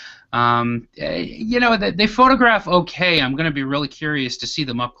design. They photograph okay. I'm going to be really curious to see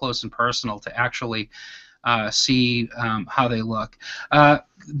them up close and personal to actually see how they look.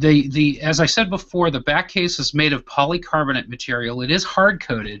 As I said before, the back case is made of polycarbonate material. It is hard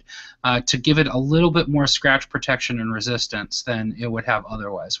coated to give it a little bit more scratch protection and resistance than it would have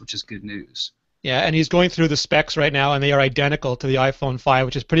otherwise, which is good news. Yeah, and he's going through the specs right now, and they are identical to the iPhone 5,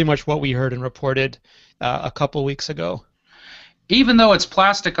 which is pretty much what we heard and reported a couple weeks ago. Even though it's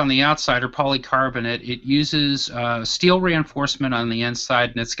plastic on the outside or polycarbonate, it uses steel reinforcement on the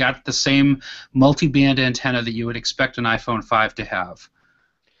inside, and it's got the same multi-band antenna that you would expect an iPhone 5 to have.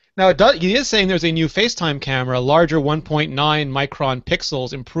 Now, he is saying there's a new FaceTime camera, larger 1.9 micron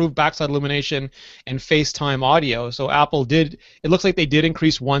pixels, improved backside illumination, and FaceTime audio. So Apple did, it looks like they did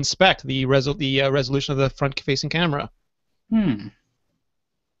increase one spec, the resolution of the front-facing camera. FaceTime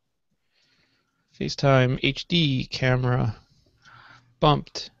HD camera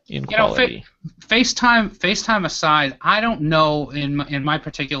bumped in quality. FaceTime aside, I don't know in my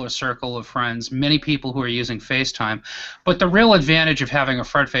particular circle of friends many people who are using FaceTime, but the real advantage of having a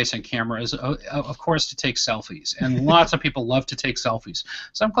front-facing camera is, of course, to take selfies, and lots of people love to take selfies.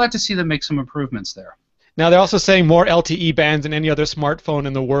 So I'm glad to see them make some improvements there. Now, they're also saying more LTE bands than any other smartphone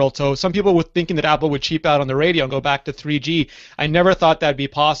in the world. So some people were thinking that Apple would cheap out on the radio and go back to 3G. I never thought that'd be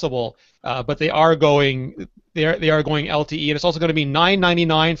possible, but they are going LTE, and it's also going to be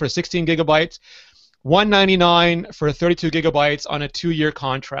 $9.99 for 16 gigabytes, $199 for 32 gigabytes on a 2-year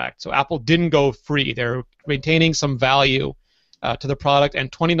contract. So Apple didn't go free. They're maintaining some value to the product,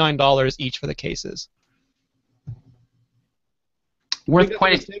 and $29 each for the cases. Worth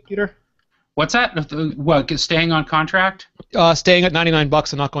pointing. Peter? What's that? What, staying on contract? Staying at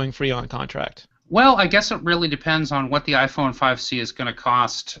 $99 and not going free on contract. Well, I guess it really depends on what the iPhone 5C is going to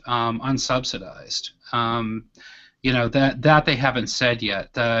cost unsubsidized. That they haven't said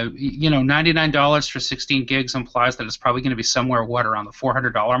yet. $99 for 16 gigs implies that it's probably going to be somewhere, around the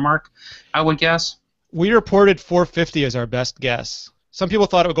 $400 mark, I would guess. We reported $450 as our best guess. Some people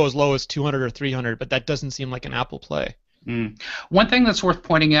thought it would go as low as $200 or $300, but that doesn't seem like an Apple play. One thing that's worth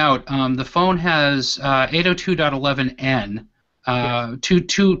pointing out, the phone has 802.11n,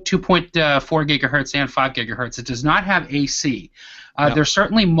 2.4 gigahertz and 5 gigahertz. It does not have AC. There's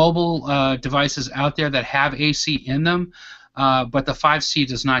certainly mobile devices out there that have AC in them, but the 5C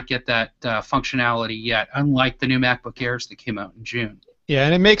does not get that functionality yet, unlike the new MacBook Airs that came out in June. Yeah,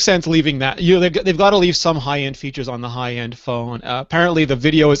 and it makes sense leaving that. They've got to leave some high-end features on the high-end phone. Apparently, the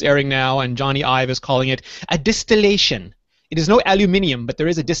video is airing now, and Johnny Ive is calling it a distillation. It is no aluminium, but there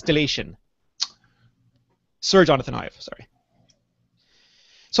is a distillation. Sir Jonathan Ive, sorry.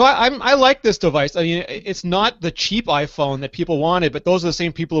 So I like this device. I mean, it's not the cheap iPhone that people wanted, but those are the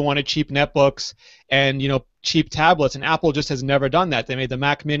same people who wanted cheap netbooks and cheap tablets. And Apple just has never done that. They made the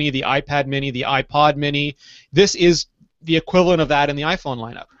Mac Mini, the iPad Mini, the iPod Mini. This is the equivalent of that in the iPhone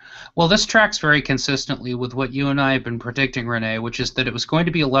lineup. Well, this tracks very consistently with what you and I have been predicting, Renee, which is that it was going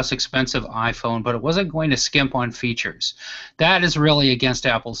to be a less expensive iPhone, but it wasn't going to skimp on features. That is really against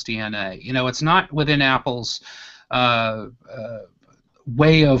Apple's DNA. It's not within Apple's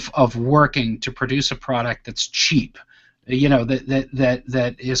way of working to produce a product that's cheap.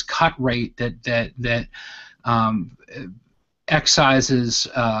 That is cut rate, that excises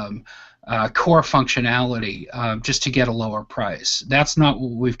core functionality just to get a lower price. That's not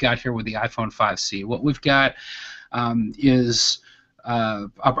what we've got here with the iPhone 5C. What we've got is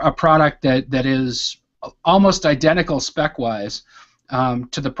a product that is almost identical spec-wise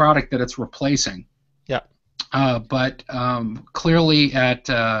to the product that it's replacing. Yeah. But clearly at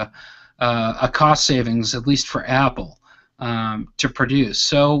a cost savings, at least for Apple, to produce.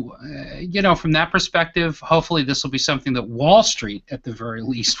 So, from that perspective, hopefully this will be something that Wall Street, at the very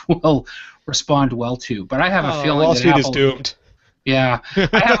least, will respond well to. But I have a feeling Wall that Street Apple, is doomed. Yeah,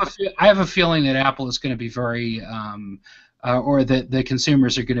 I have a feeling that Apple is going to be very, or that the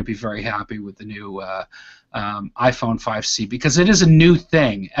consumers are going to be very happy with the new iPhone 5C, because it is a new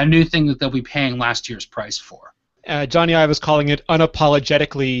thing that they'll be paying last year's price for. Johnny Ive was calling it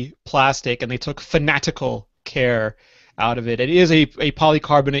unapologetically plastic, and they took fanatical care out of it. It is a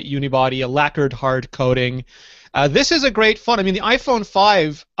polycarbonate unibody, a lacquered hard coating. This is a great phone. I mean, the iPhone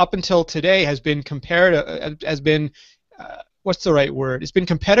 5 up until today has been what's the right word? It's been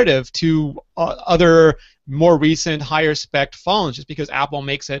competitive to other more recent higher spec phones, just because Apple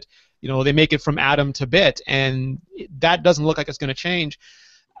makes it, they make it from atom to bit, and that doesn't look like it's going to change.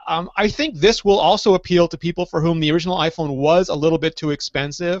 I think this will also appeal to people for whom the original iPhone was a little bit too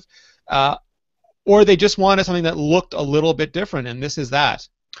expensive, or they just wanted something that looked a little bit different, and this is that.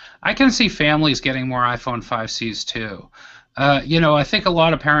 I can see families getting more iPhone 5Cs too. I think a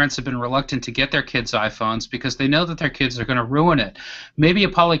lot of parents have been reluctant to get their kids iPhones because they know that their kids are going to ruin it. Maybe a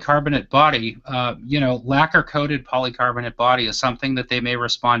polycarbonate body, lacquer-coated polycarbonate body is something that they may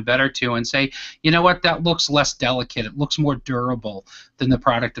respond better to and say, you know what, that looks less delicate. It looks more durable than the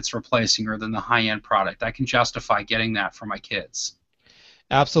product it's replacing or than the high-end product. I can justify getting that for my kids.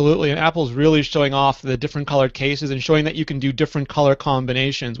 Absolutely, and Apple's really showing off the different colored cases and showing that you can do different color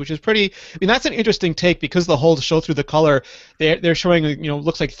combinations, which is pretty. I mean, that's an interesting take because the whole show through the color, they're showing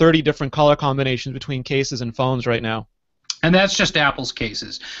looks like 30 different color combinations between cases and phones right now. And that's just Apple's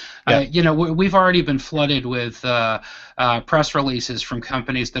cases. Yeah. We've already been flooded with press releases from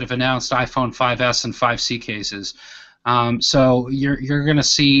companies that have announced iPhone 5S and 5C cases. So you're going to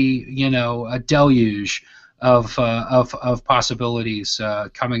see, a deluge of possibilities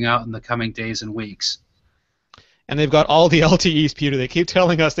coming out in the coming days and weeks. And they've got all the LTEs, Peter. They keep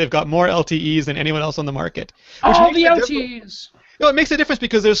telling us they've got more LTEs than anyone else on the market, which All makes the a difference. LTEs. It makes a difference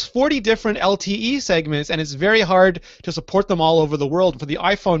because there's 40 different LTE segments, and it's very hard to support them all over the world. For the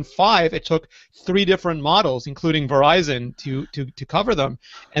iPhone 5, it took 3 different models, including Verizon, to cover them.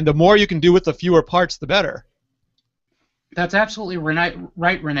 And the more you can do with the fewer parts, the better. That's absolutely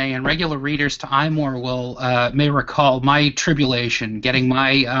right, Renee. And regular readers to iMore may recall my tribulation getting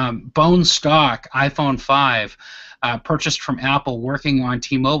my bone stock iPhone 5 purchased from Apple, working on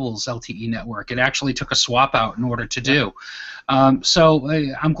T-Mobile's LTE network. It actually took a swap out in order to do. So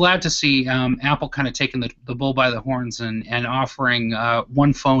I'm glad to see Apple kind of taking the bull by the horns and offering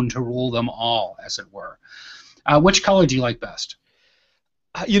one phone to rule them all, as it were. Which color do you like best?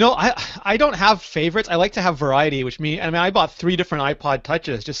 I don't have favorites. I like to have variety, I bought 3 different iPod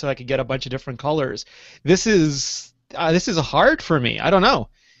Touches just so I could get a bunch of different colors. This is hard for me. I don't know.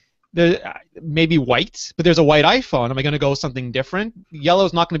 Maybe white, but there's a white iPhone. Am I going to go with something different?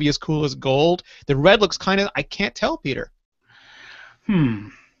 Yellow's not going to be as cool as gold. The red looks I can't tell, Peter.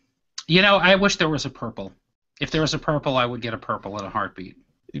 I wish there was a purple. If there was a purple, I would get a purple in a heartbeat.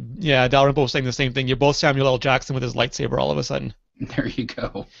 Yeah, Dalrymple was saying the same thing. You're both Samuel L. Jackson with his lightsaber all of a sudden. There you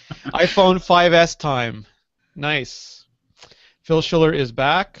go. iPhone 5S time. Nice. Phil Schiller is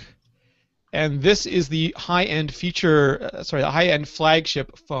back. And this is the high-end the high-end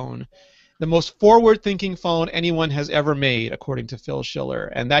flagship phone. The most forward-thinking phone anyone has ever made, according to Phil Schiller.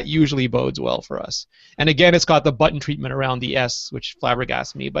 And that usually bodes well for us. And again, it's got the button treatment around the S, which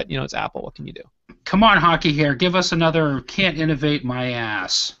flabbergasts me. But, it's Apple. What can you do? Come on, Hockey Hair. Give us another can't innovate my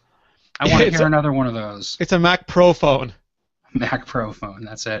ass. I want to hear another one of those. It's a Mac Pro phone. Mac Pro phone,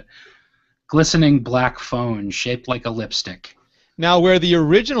 that's it. Glistening black phone shaped like a lipstick. Now, where the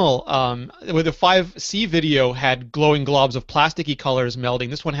original, where the 5C video had glowing globs of plasticky colors melding,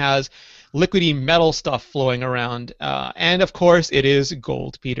 this one has liquidy metal stuff flowing around. And, of course, it is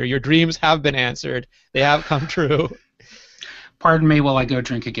gold, Peter. Your dreams have been answered. They have come true. Pardon me while I go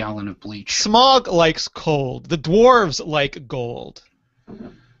drink a gallon of bleach. Smog likes cold. The dwarves like gold.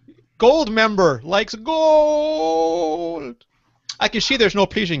 Gold member likes gold. I can see there's no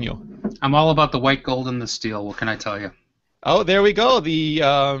pleasing you. I'm all about the white gold and the steel. What can I tell you? Oh, there we go.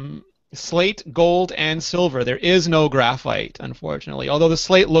 The slate, gold, and silver. There is no graphite, unfortunately, although the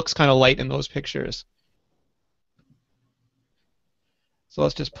slate looks kind of light in those pictures. So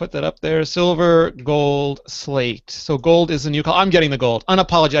let's just put that up there. Silver, gold, slate. So gold is the new color. I'm getting the gold.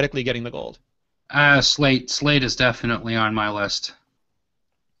 Unapologetically getting the gold. Slate. Slate is definitely on my list.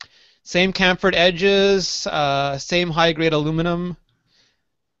 Same chamfered edges, same high-grade aluminum.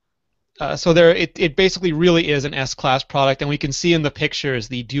 So it basically really is an S-Class product, and we can see in the pictures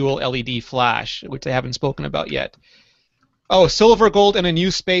the dual LED flash, which I haven't spoken about yet. Oh, silver, gold, and a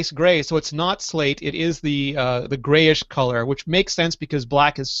new space gray. So it's not slate. It is the grayish color, which makes sense because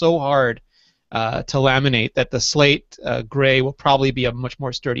black is so hard to laminate that the slate gray will probably be a much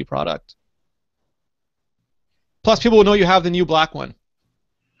more sturdy product. Plus, people will know you have the new black one.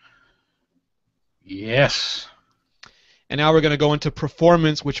 Yes. And now we're going to go into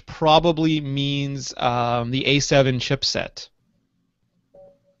performance, which probably means the A7 chipset.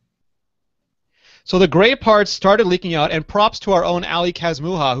 So the gray parts started leaking out, and props to our own Ali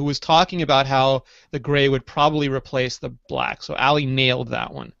Kazmuha, who was talking about how the gray would probably replace the black. So Ali nailed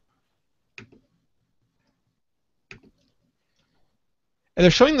that one. And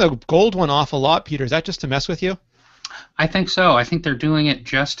they're showing the gold one off a lot, Peter. Is that just to mess with you? I think so. I think they're doing it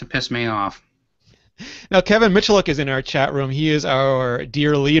just to piss me off. Now, Kevin Michaluk is in our chat room. He is our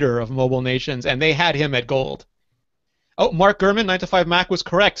dear leader of Mobile Nations, and they had him at gold. Oh, Mark Gurman, 9to5Mac was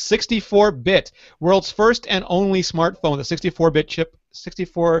correct. 64-bit, world's first and only smartphone. The 64-bit chip.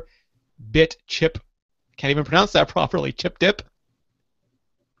 64-bit chip. Can't even pronounce that properly. Chip dip.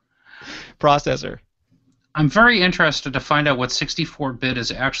 processor. I'm very interested to find out what 64-bit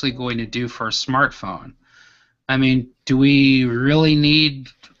is actually going to do for a smartphone. I mean, do we really need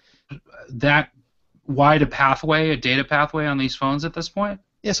that wide a data pathway on these phones at this point?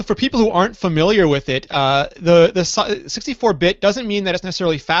 Yeah, so for people who aren't familiar with it, the 64-bit doesn't mean that it's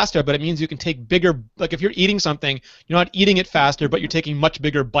necessarily faster, but it means you can take bigger, like if you're eating something, you're not eating it faster, but you're taking much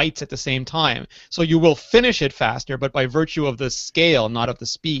bigger bites at the same time. So you will finish it faster, but by virtue of the scale, not of the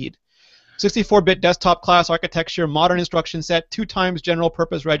speed. 64-bit desktop class architecture, modern instruction set, 2 times general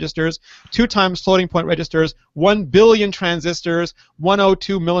purpose registers, 2 times floating point registers, 1 billion transistors,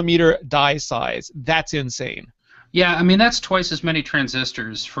 102 millimeter die size. That's insane. Yeah, I mean that's twice as many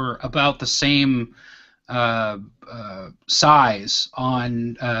transistors for about the same size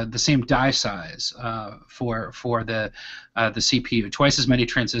on the same die size for the CPU. Twice as many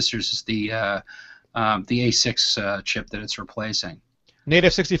transistors as the A6 chip that it's replacing.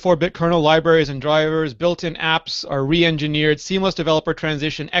 Native 64-bit kernel libraries and drivers, built-in apps are re-engineered, seamless developer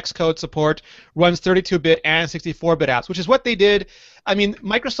transition, Xcode support, runs 32-bit and 64-bit apps, which is what they did. I mean,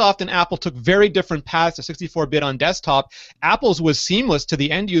 Microsoft and Apple took very different paths to 64-bit on desktop. Apple's was seamless to the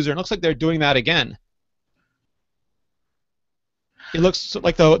end user, and it looks like they're doing that again. It looks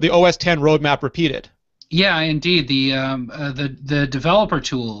like the OS X roadmap repeated. Yeah, indeed. The developer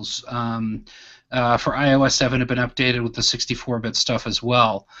tools for iOS 7 have been updated with the 64-bit stuff as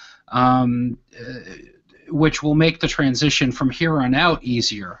well, which will make the transition from here on out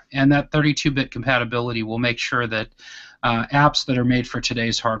easier. And that 32-bit compatibility will make sure that apps that are made for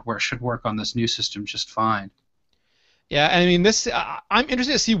today's hardware should work on this new system just fine. Yeah, I mean, I'm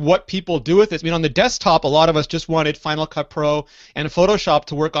interested to see what people do with this. I mean, on the desktop, a lot of us just wanted Final Cut Pro and Photoshop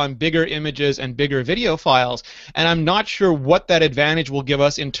to work on bigger images and bigger video files, and I'm not sure what that advantage will give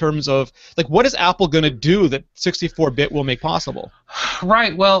us in terms of, like, what is Apple going to do that 64-bit will make possible?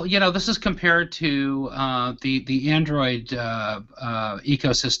 Right. Well, this is compared to the Android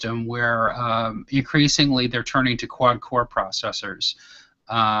ecosystem, where increasingly they're turning to quad-core processors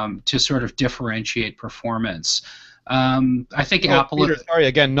to sort of differentiate performance. I think Apple. Peter, sorry,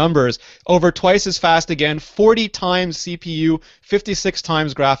 again, numbers. Over twice as fast again, 40 times CPU, 56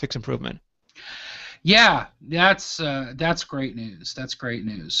 times graphics improvement. Yeah, that's great news. That's great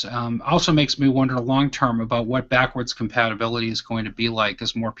news. Also makes me wonder long term about what backwards compatibility is going to be like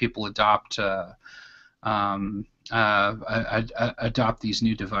as more people adopt these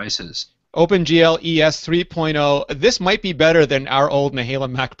new devices. OpenGL ES 3.0. This might be better than our old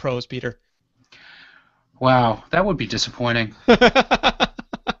Nehalem Mac Pros, Peter. Wow, that would be disappointing.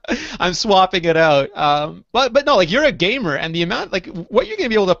 I'm swapping it out. But no, like, you're a gamer, and the amount, like, what you're going to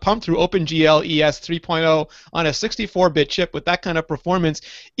be able to pump through OpenGL ES 3.0 on a 64-bit chip with that kind of performance,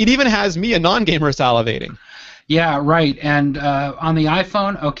 it even has me, a non-gamer, salivating. Yeah, right. And on the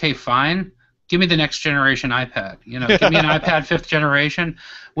iPhone, okay, fine. Give me the next generation iPad. Give me an iPad 5th generation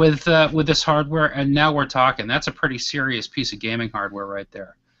with this hardware, and now we're talking. That's a pretty serious piece of gaming hardware right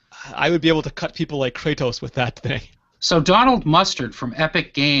there. I would be able to cut people like Kratos with that thing. So Donald Mustard from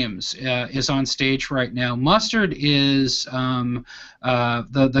Epic Games is on stage right now. Mustard is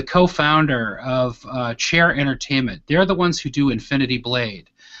the co-founder of Chair Entertainment. They're the ones who do Infinity Blade.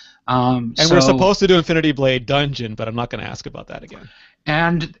 And we're supposed to do Infinity Blade Dungeon, but I'm not going to ask about that again.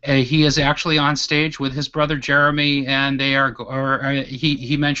 And he is actually on stage with his brother Jeremy, and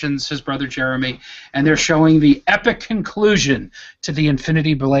he mentions his brother Jeremy, and they're showing the epic conclusion to the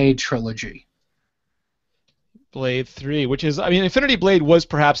Infinity Blade trilogy. Blade 3, which is, I mean, Infinity Blade was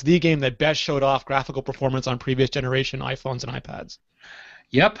perhaps the game that best showed off graphical performance on previous generation iPhones and iPads.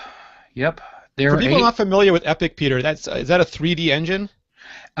 Yep. For people not familiar with Epic, Peter, is that a 3D engine?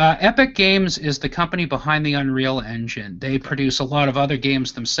 Epic Games is the company behind the Unreal Engine. They produce a lot of other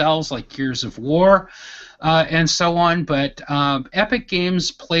games themselves, like Gears of War and so on, but Epic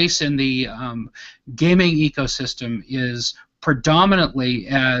Games' place in the gaming ecosystem is predominantly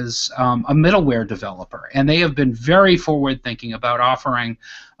as a middleware developer, and they have been very forward-thinking about offering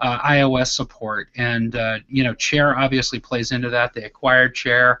iOS support, and Chair obviously plays into that. They acquired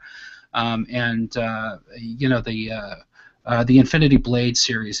Chair, the Infinity Blade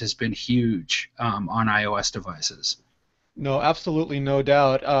series has been huge on iOS devices. No, absolutely, no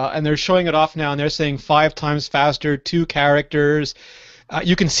doubt. And they're showing it off now, and they're saying 5 times faster, 2 characters.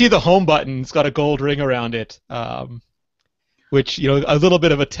 You can see the home button. It's got a gold ring around it, which, a little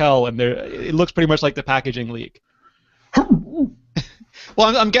bit of a tell, and it looks pretty much like the packaging leak. Well,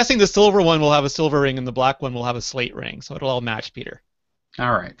 I'm guessing the silver one will have a silver ring, and the black one will have a slate ring, so it'll all match, Peter.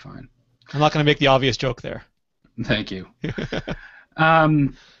 All right, fine. I'm not going to make the obvious joke there. Thank you. If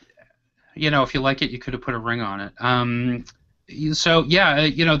you like it, you could have put a ring on it. So yeah,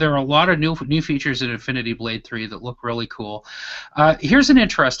 there are a lot of new features in Infinity Blade 3 that look really cool. Here's an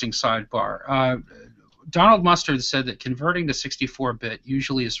interesting sidebar. Donald Mustard said that converting to 64-bit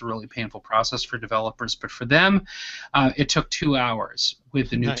usually is a really painful process for developers, but for them, it took 2 hours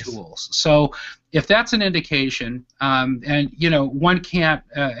with the new Nice. tools. So if that's an indication, and one can't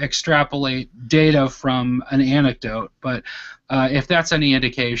extrapolate data from an anecdote, but if that's any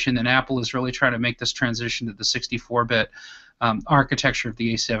indication, then Apple is really trying to make this transition to the 64-bit architecture of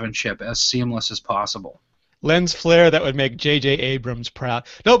the A7 chip as seamless as possible. Lens flare that would make J.J. Abrams proud.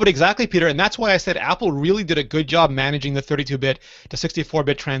 No, but exactly, Peter, and that's why I said Apple really did a good job managing the 32-bit to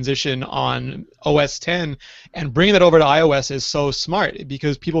 64-bit transition on OS 10, and bringing that over to iOS is so smart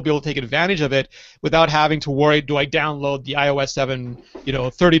because people will be able to take advantage of it without having to worry, do I download the iOS 7,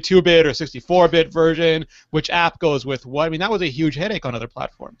 32-bit or 64-bit version? Which app goes with what? I mean, that was a huge headache on other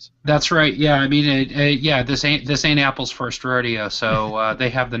platforms. That's right. Yeah, I mean, this ain't Apple's first rodeo, so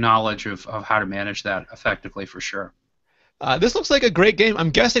they have the knowledge of how to manage that effectively for sure. This looks like a great game. I'm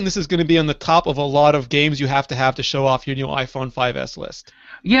guessing this is going to be on the top of a lot of games you have to show off your new iPhone 5S list.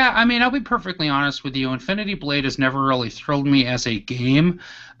 Yeah, I mean, I'll be perfectly honest with you. Infinity Blade has never really thrilled me as a game,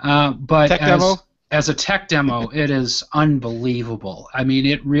 but Tech demo? as a tech demo, it is unbelievable. I mean,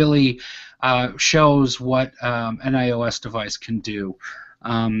 it really shows what an iOS device can do.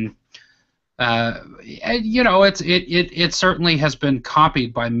 Um, and, it certainly has been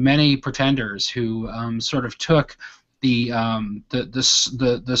copied by many pretenders who sort of took the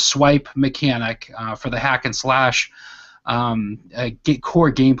swipe mechanic for the hack and slash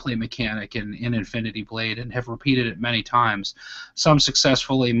core gameplay mechanic in Infinity Blade and have repeated it many times, some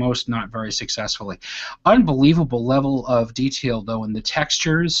successfully, most not very successfully. Unbelievable level of detail, though, in the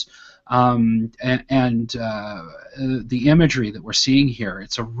textures and the imagery that we're seeing here.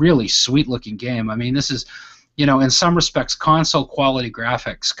 It's a really sweet-looking game. I mean, this is, in some respects, console-quality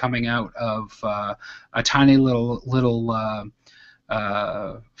graphics coming out of a tiny little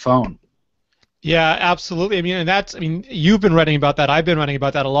phone. Yeah, absolutely. You've been writing about that. I've been writing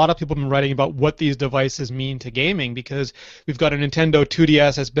about that. A lot of people have been writing about what these devices mean to gaming because we've got a Nintendo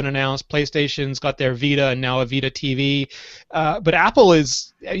 2DS has been announced, PlayStation's got their Vita and now a Vita TV. But Apple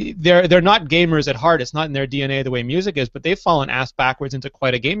they're not gamers at heart. It's not in their DNA the way music is, but they've fallen ass backwards into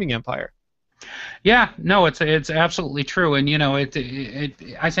quite a gaming empire. Yeah, no, it's absolutely true, and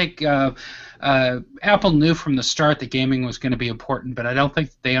I think Apple knew from the start that gaming was going to be important, but I don't think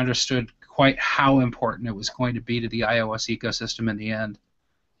they understood quite how important it was going to be to the iOS ecosystem in the end.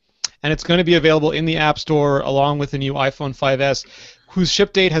 And it's going to be available in the App Store along with the new iPhone 5S, whose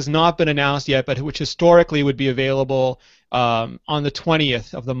ship date has not been announced yet, but which historically would be available on the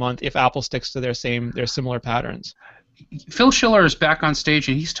 20th of the month if Apple sticks to their similar patterns. Phil Schiller is back on stage,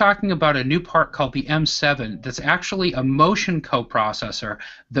 and he's talking about a new part called the M7 that's actually a motion coprocessor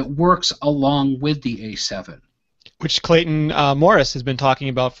that works along with the A7. Which Clayton Morris has been talking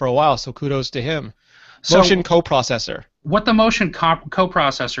about for a while, so kudos to him. Motion coprocessor. What the motion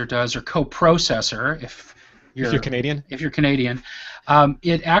coprocessor does, or coprocessor, if you're Canadian,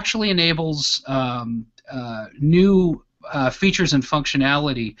 it actually enables new features and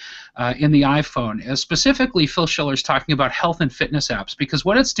functionality in the iPhone. Specifically, Phil Schiller's talking about health and fitness apps because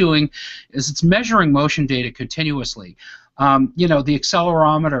what it's doing is it's measuring motion data continuously. The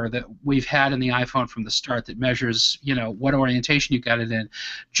accelerometer that we've had in the iPhone from the start that measures, what orientation you got it in,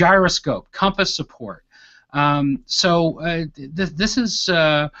 gyroscope, compass support.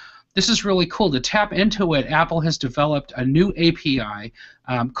 This is really cool. To tap into it, Apple has developed a new API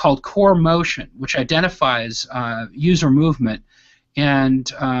called Core Motion, which identifies user movement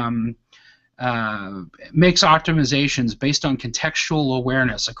and makes optimizations based on contextual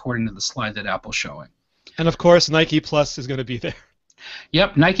awareness, according to the slide that Apple's showing. And of course, Nike Plus is going to be there.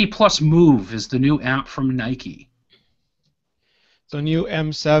 Yep, Nike Plus Move is the new app from Nike. So new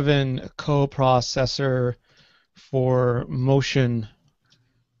M7 coprocessor for motion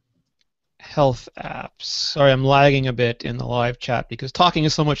health apps. Sorry, I'm lagging a bit in the live chat because talking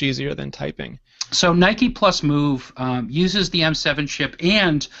is so much easier than typing. So Nike Plus Move uses the M7 chip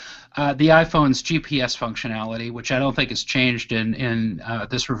and the iPhone's GPS functionality, which I don't think has changed in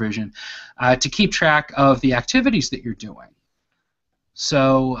this revision, to keep track of the activities that you're doing.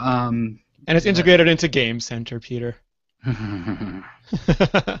 So and it's integrated into Game Center, Peter.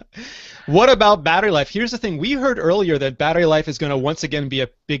 What about battery life? Here's the thing. We heard earlier that battery life is going to once again be a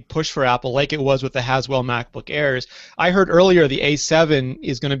big push for Apple, like it was with the Haswell MacBook Airs. I heard earlier the A7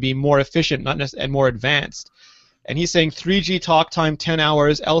 is going to be more efficient and more advanced. And he's saying 3G talk time 10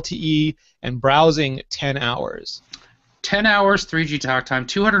 hours, LTE and browsing 10 hours. 10 hours 3G talk time,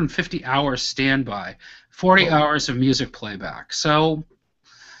 250 hours standby, 40 Well, hours of music playback. So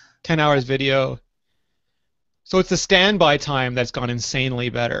 10 hours video. So it's the standby time that's gone insanely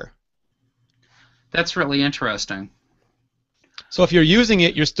better. that's really interesting. So if you're using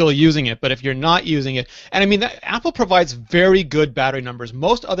it, you're still using it. But if you're not using it, and I mean, Apple provides very good battery numbers.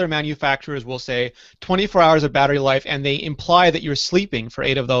 Most other manufacturers will say 24 hours of battery life, and they imply that you're sleeping for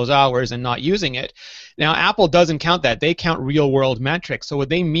 8 of those hours and not using it. Now, Apple doesn't count that. They count real-world metrics. So what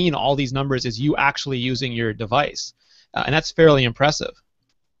they mean, all these numbers, is you actually using your device. And that's fairly impressive.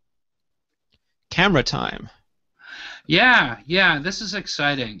 Camera time. Yeah, yeah, this is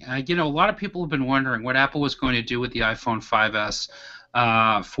exciting. A lot of people have been wondering what Apple was going to do with the iPhone 5S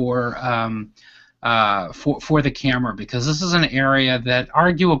for the camera, because this is an area that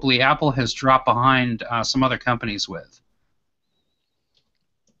arguably Apple has dropped behind some other companies with.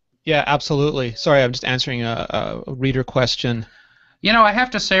 Yeah, absolutely. Sorry, I'm just answering a reader question. I have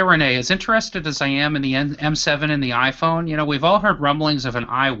to say, Renee, as interested as I am in the M7 and the iPhone, we've all heard rumblings of an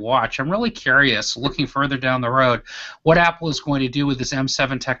iWatch. I'm really curious, looking further down the road, what Apple is going to do with this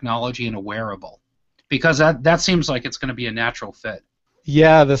M7 technology in a wearable, because that seems like it's going to be a natural fit.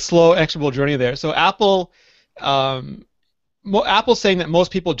 Yeah, the slow, execrable journey there. So um, Apple's saying that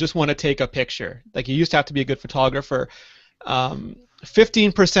most people just want to take a picture. Like you used to have to be a good photographer.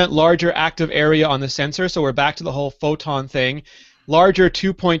 15% larger active area on the sensor, so we're back to the whole photon thing. Larger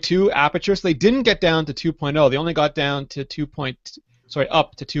 2.2 aperture, so they didn't get down to 2.0. They only got down to up to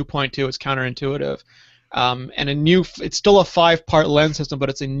 2.2. It's counterintuitive. And it's still a 5-part lens system, but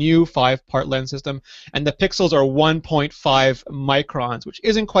it's a new 5-part lens system, and the pixels are 1.5 microns, which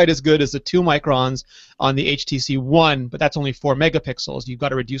isn't quite as good as the 2 microns on the HTC One, but that's only 4 megapixels. You've got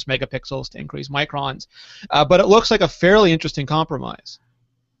to reduce megapixels to increase microns. But it looks like a fairly interesting compromise.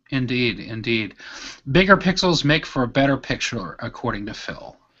 Indeed, indeed. Bigger pixels make for a better picture, according to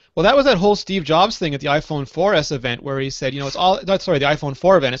Phil. Well, that was that whole Steve Jobs thing at the iPhone 4S event where he said, it's all, sorry, the iPhone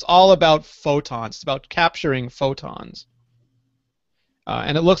 4 event, it's all about photons. It's about capturing photons.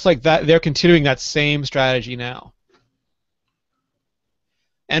 And it looks like that they're continuing that same strategy now.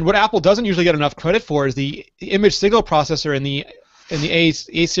 And what Apple doesn't usually get enough credit for is the image signal processor in the A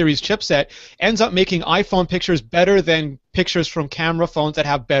series chipset ends up making iPhone pictures better than pictures from camera phones that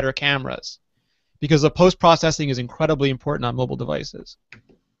have better cameras, because the post-processing is incredibly important on mobile devices.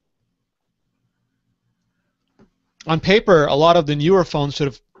 On paper, a lot of the newer phones should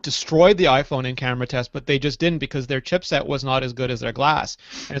have destroyed the iPhone in camera tests, but they just didn't because their chipset was not as good as their glass.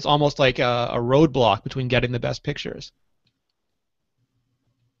 And it's almost like a roadblock between getting the best pictures.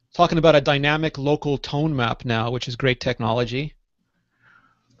 Talking about a dynamic local tone map now, which is great technology.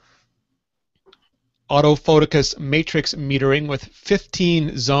 Autofocus matrix metering with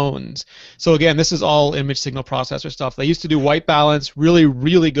 15 zones. So again, this is all image signal processor stuff. They used to do white balance, really,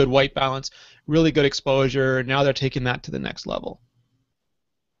 really good white balance, really good exposure. Now they're taking that to the next level.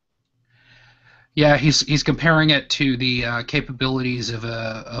 Yeah, he's comparing it to the capabilities of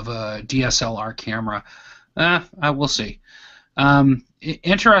a DSLR camera. We'll see.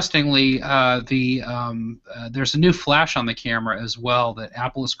 Interestingly, there's a new flash on the camera as well that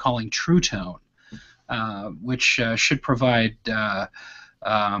Apple is calling True Tone, which should provide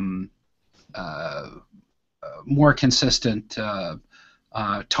more consistent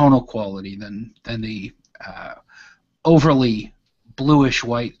tonal quality than the overly bluish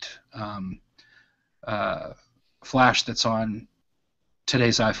white flash that's on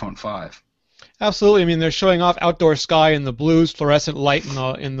today's iPhone 5. Absolutely. I mean, they're showing off outdoor sky in the blues, fluorescent light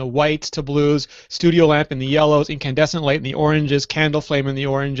in the whites to blues, studio lamp in the yellows, incandescent light in the oranges, candle flame in the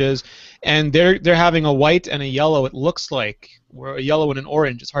oranges, and they're having a white and a yellow. It looks like, or a yellow and an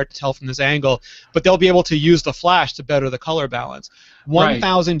orange. It's hard to tell from this angle, but they'll be able to use the flash to better the color balance.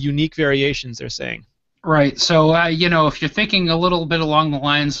 1,000 unique variations, they're saying. Right. So, if you're thinking a little bit along the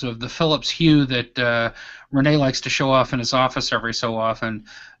lines of the Philips Hue that Renee likes to show off in his office every so often,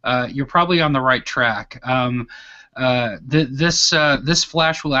 you're probably on the right track. This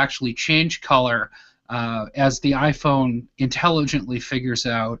flash will actually change color as the iPhone intelligently figures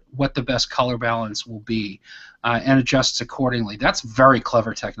out what the best color balance will be and adjusts accordingly. That's very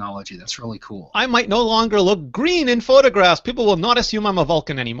clever technology. That's really cool. I might no longer look green in photographs. People will not assume I'm a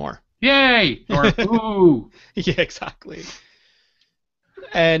Vulcan anymore. Yay! Or ooh. Yeah, exactly.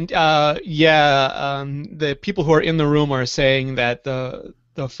 And the people who are in the room are saying that the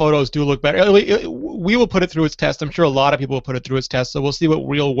photos do look better. We will put it through its test. I'm sure a lot of people will put it through its test, so we'll see what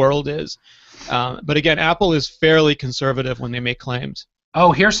real world is. But again, Apple is fairly conservative when they make claims.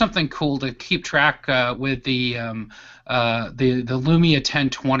 Oh, here's something cool to keep track with the Lumia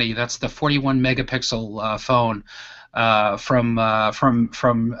 1020. That's the 41 megapixel phone. from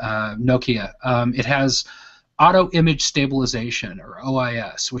Nokia. It has auto image stabilization, or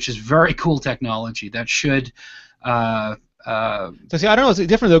OIS, which is very cool technology that should uh, uh, So see, I don't know. It's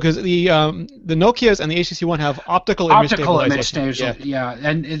different though because the Nokia's and the HTC One have optical image optical image stabilization. Yeah. stabilization. Yeah,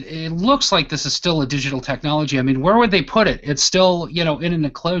 and it looks like this is still a digital technology. I mean, where would they put it? It's still, in an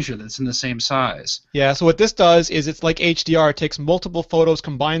enclosure that's in the same size. Yeah, so what this does is it's like HDR. It takes multiple photos,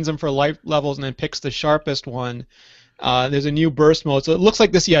 combines them for light levels, and then picks the sharpest one. There's a new burst mode. So it looks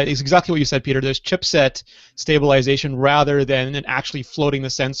like this, yeah, it's exactly what you said, Peter. There's chipset stabilization rather than actually floating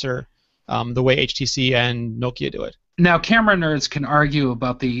the sensor the way HTC and Nokia do it. Now, camera nerds can argue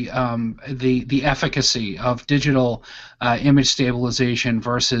about the efficacy of digital image stabilization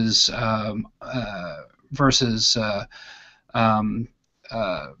versus um, uh,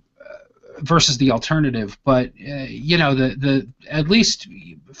 versus the alternative, but the at least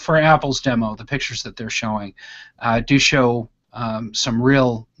for Apple's demo, the pictures that they're showing do show some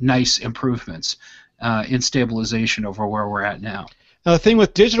real nice improvements in stabilization over where we're at now. Now the thing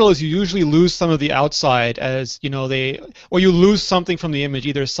with digital is you usually lose some of the outside as or you lose something from the image,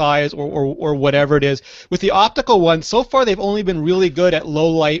 either size or whatever it is. With the optical one, so far they've only been really good at low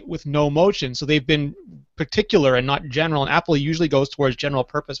light with no motion, so they've been particular and not general, and Apple usually goes towards general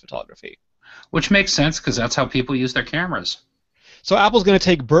purpose photography. Which makes sense because that's how people use their cameras. So Apple's going to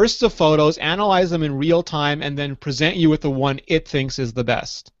take bursts of photos, analyze them in real time, and then present you with the one it thinks is the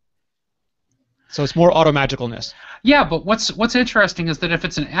best. So it's more auto-magicalness. Yeah, but what's interesting is that if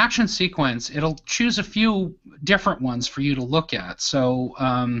it's an action sequence, it'll choose a few different ones for you to look at. So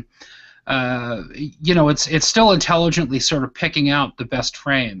it's still intelligently sort of picking out the best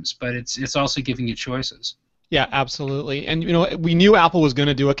frames, but it's also giving you choices. Yeah, absolutely. And we knew Apple was going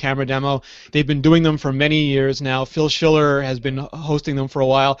to do a camera demo. They've been doing them for many years now. Phil Schiller has been hosting them for a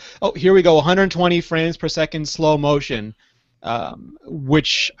while. Oh, here we go, 120 frames per second slow motion,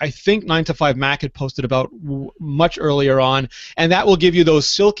 which I think 9 to 5 Mac had posted about much earlier on. And that will give you those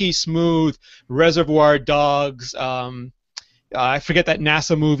silky smooth Reservoir Dogs. I forget that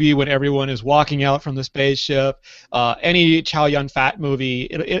NASA movie when everyone is walking out from the spaceship. Any Chow Yun-Fat movie,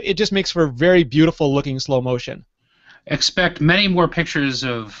 it just makes for very beautiful looking slow motion. Expect many more pictures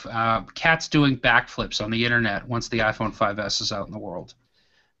of cats doing backflips on the internet once the iPhone 5S is out in the world.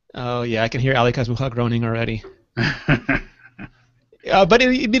 Oh yeah, I can hear Ali Kazmuha groaning already. But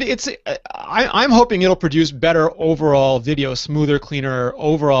I'm hoping it'll produce better overall video, smoother, cleaner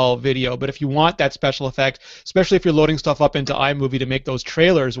overall video. But if you want that special effect, especially if you're loading stuff up into iMovie to make those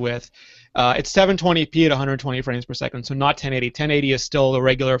trailers with, it's 720p at 120 frames per second, so not 1080. 1080 is still the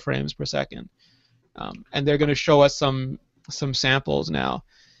regular frames per second. And they're going to show us some samples now.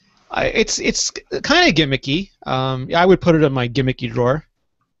 It's kind of gimmicky. I would put it in my gimmicky drawer.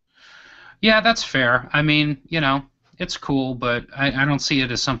 Yeah, that's fair. I mean, it's cool, but I don't see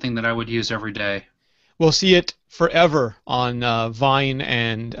it as something that I would use every day. We'll see it forever on Vine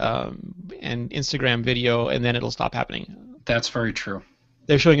and Instagram video, and then it'll stop happening. That's very true.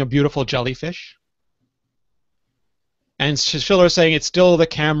 They're showing a beautiful jellyfish. And Schiller is saying it's still the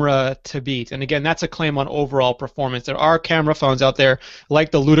camera to beat. And again, that's a claim on overall performance. There are camera phones out there, like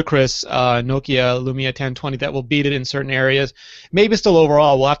the ludicrous Nokia Lumia 1020, that will beat it in certain areas. Maybe still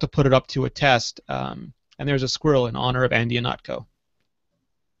overall, we'll have to put it up to a test. And there's a squirrel in honor of Andy Anatko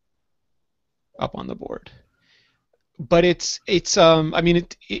up on the board. But it is on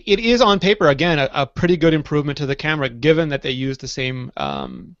paper, again, a pretty good improvement to the camera, given that they used the same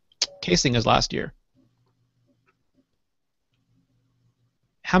casing as last year.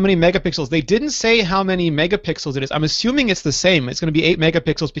 How many megapixels? They didn't say how many megapixels it is. I'm assuming it's the same. It's going to be 8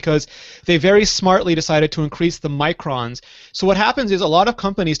 megapixels because they very smartly decided to increase the microns. So what happens is a lot of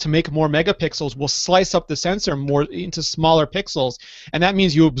companies, to make more megapixels, will slice up the sensor more into smaller pixels, and that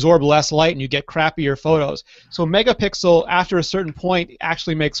means you absorb less light and you get crappier photos. So megapixel, after a certain point,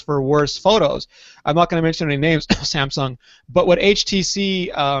 actually makes for worse photos. I'm not going to mention any names, Samsung, but what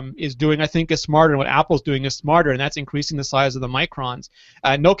HTC is doing, I think, is smarter, and what Apple's doing is smarter, and that's increasing the size of the microns.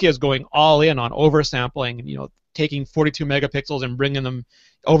 Nokia is going all in on oversampling, taking 42 megapixels and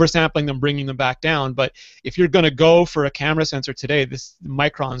oversampling them, bringing them back down. But if you're going to go for a camera sensor today, this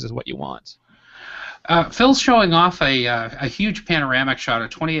microns is what you want. Phil's showing off a huge panoramic shot, a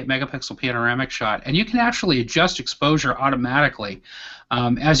 28 megapixel panoramic shot, and you can actually adjust exposure automatically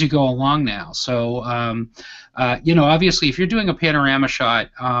as you go along now. So, obviously, if you're doing a panorama shot,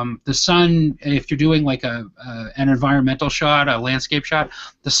 the sun, if you're doing like an environmental shot, a landscape shot,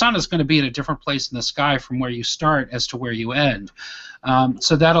 the sun is going to be in a different place in the sky from where you start as to where you end.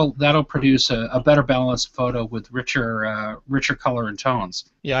 So that'll produce a better balanced photo with richer color and tones.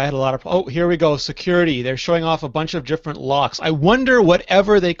 Yeah, I had a lot of. Oh, here we go. Secure security. They're showing off a bunch of different locks. I wonder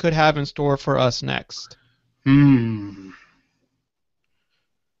whatever they could have in store for us next. Hmm.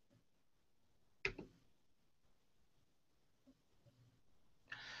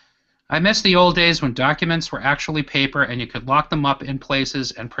 I miss the old days when documents were actually paper and you could lock them up in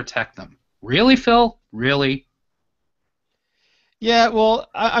places and protect them. Really, Phil? Really? Yeah, well,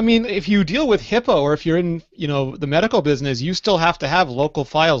 I mean, if you deal with HIPAA or if you're in, the medical business, you still have to have local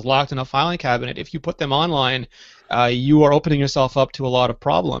files locked in a filing cabinet. If you put them online, you are opening yourself up to a lot of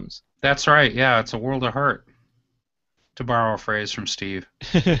problems. That's right. Yeah, it's a world of hurt, to borrow a phrase from Steve.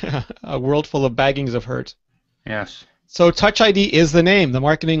 A world full of baggings of hurt. Yes. So Touch ID is the name. The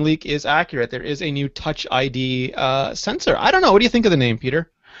marketing leak is accurate. There is a new Touch ID sensor. I don't know. What do you think of the name,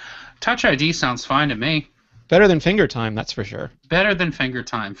 Peter? Touch ID sounds fine to me. Better than Finger Time, that's for sure. Better than Finger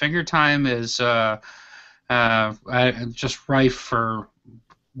Time. Finger Time is just rife for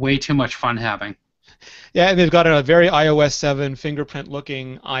way too much fun having. Yeah, and they've got a very iOS 7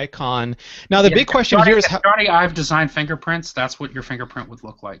 fingerprint-looking icon. Now, the Yeah, big question Johnny, here is if Johnny Ive designed fingerprints, that's what your fingerprint would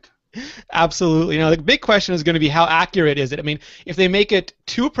look like. absolutely. Now, the big question is going to be how accurate is it? I mean, if they make it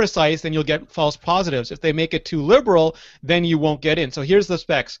too precise, then you'll get false positives. If they make it too liberal, then you won't get in. So here's the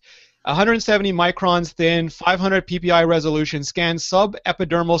specs. 170 microns thin, 500 ppi resolution, scans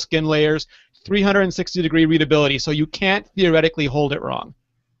sub-epidermal skin layers, 360-degree readability. So you can't theoretically hold it wrong.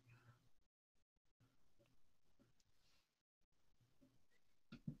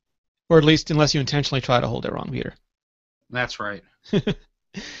 Or at least unless you intentionally try to hold it wrong, Peter. That's right.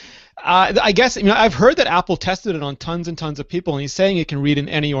 I guess I've heard that Apple tested it on tons and tons of people, and he's saying it can read in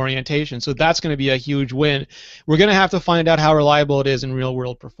any orientation. So that's going to be a huge win. We're going to have to find out how reliable it is in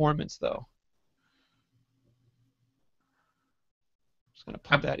real-world performance, though. Just going to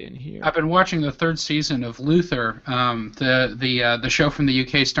put that in here. I've been watching the third season of Luther, the show from the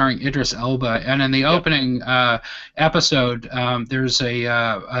UK starring Idris Elba, and in the opening episode, there's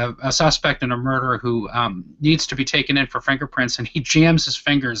a suspect in a murder who needs to be taken in for fingerprints, and he jams his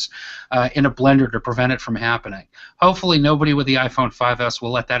fingers in a blender to prevent it from happening. Hopefully, nobody with the iPhone 5S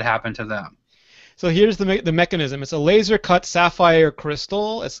will let that happen to them. So here's the mechanism. It's a laser-cut sapphire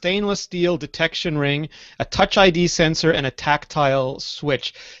crystal, a stainless steel detection ring, a Touch ID sensor, and a tactile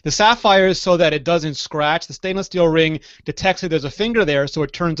switch. The sapphire is so that it doesn't scratch. The stainless steel ring detects that there's a finger there, so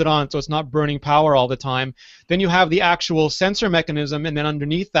it turns it on, so it's not burning power all the time. Then you have the actual sensor mechanism, and then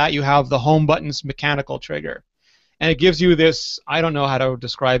underneath that you have the home button's mechanical trigger. And it gives you this, I don't know how to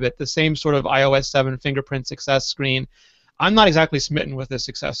describe it, the same sort of iOS 7 fingerprint success screen. I'm not exactly smitten with this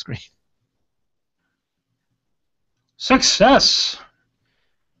success screen. Success.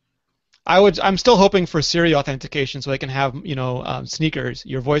 I'm still hoping for Siri authentication so I can have sneakers.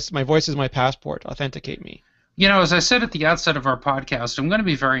 My voice is my passport. Authenticate me. As I said at the outset of our podcast, I'm going to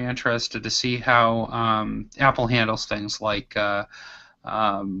be very interested to see how Apple handles things like IT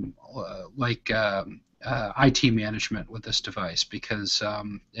management with this device, because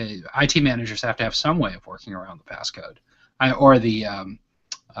IT managers have to have some way of working around the passcode or the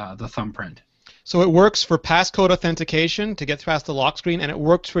thumbprint. So it works for passcode authentication to get past the lock screen, and it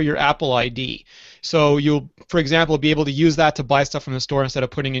works for your Apple ID. So you'll, for example, be able to use that to buy stuff from the store instead of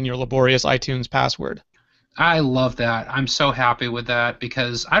putting in your laborious iTunes password. I love that. I'm so happy with that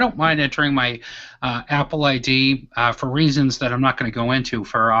because I don't mind entering my Apple ID for reasons that I'm not going to go into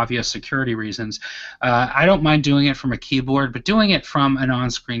for obvious security reasons. I don't mind doing it from a keyboard, but doing it from an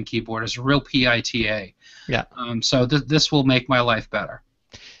on-screen keyboard is a real PITA. Yeah. So this will make my life better.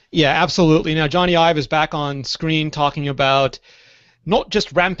 Yeah, absolutely. Now, Johnny Ive is back on screen talking about not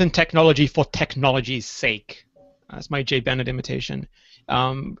just rampant technology for technology's sake. That's my Jay Bennett imitation.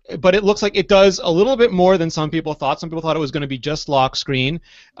 But it looks like it does a little bit more than some people thought. Some people thought it was going to be just lock screen.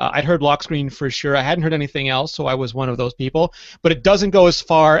 I'd heard lock screen for sure. I hadn't heard anything else, so I was one of those people. But it doesn't go as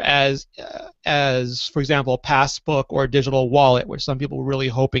far as for example, Passbook or Digital Wallet, where some people were really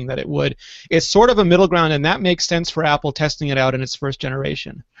hoping that it would. It's sort of a middle ground, and that makes sense for Apple testing it out in its first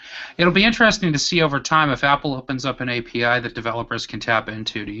generation. It'll be interesting to see over time if Apple opens up an API that developers can tap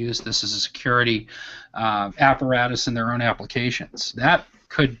into to use this as a security apparatus in their own applications. That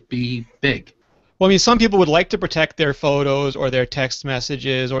could be big. Well, I mean, some people would like to protect their photos or their text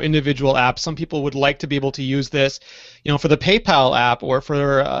messages or individual apps. Some people would like to be able to use this, for the PayPal app or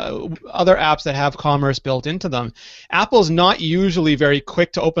for other apps that have commerce built into them. Apple's not usually very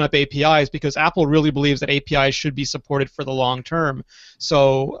quick to open up APIs because Apple really believes that APIs should be supported for the long term.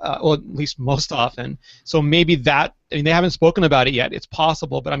 So, well, at least most often. So maybe they haven't spoken about it yet. It's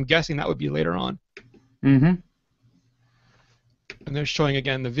possible, but I'm guessing that would be later on. Mm-hmm. And they're showing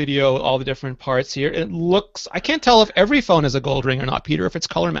again the video, all the different parts here. It looks, I can't tell if every phone has a gold ring or not, Peter, if it's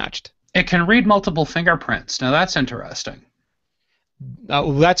color matched. It can read multiple fingerprints. Now that's interesting.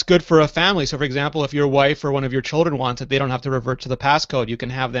 Well, that's good for a family. So, for example, if your wife or one of your children wants it, they don't have to revert to the passcode. You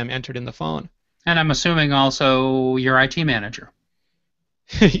can have them entered in the phone. And I'm assuming also your IT manager.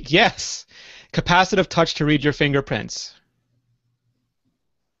 Yes. Capacitive touch to read your fingerprints.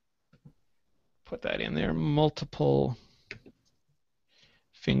 Put that in there. Multiple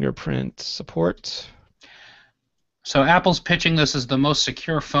fingerprint support. So Apple's pitching this as the most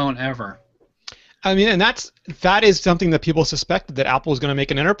secure phone ever. I mean, and that is something that people suspected that Apple was going to make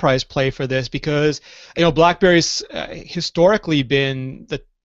an enterprise play for this because BlackBerry's historically been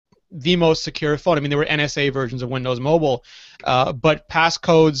the most secure phone. I mean, there were NSA versions of Windows Mobile, but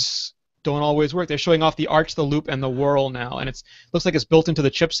passcodes don't always work. They're showing off the Arch, the Loop, and the Whirl now, and it looks like it's built into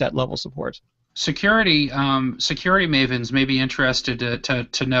the chipset level support. Security mavens may be interested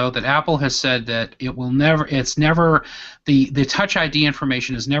to know that Apple has said that the Touch ID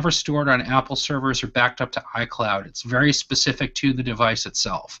information is never stored on Apple servers or backed up to iCloud. It's very specific to the device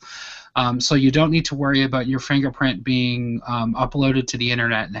itself. So you don't need to worry about your fingerprint being uploaded to the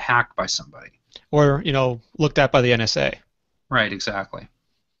internet and hacked by somebody. Or, looked at by the NSA. Right, exactly.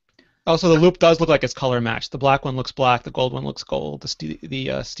 Also, the Loop does look like it's color matched. The black one looks black, the gold one looks gold,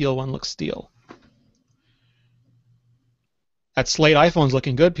 the steel one looks steel. That Slate iPhone's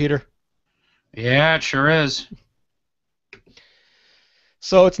looking good, Peter. Yeah, it sure is.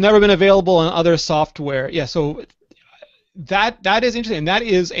 So it's never been available on other software. Yeah, so that is interesting, and that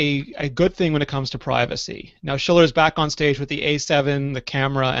is a good thing when it comes to privacy. Now Schiller's back on stage with the A7, the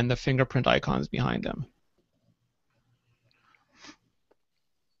camera, and the fingerprint icons behind him.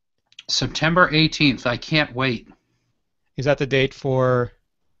 September 18th. I can't wait. Is that the date for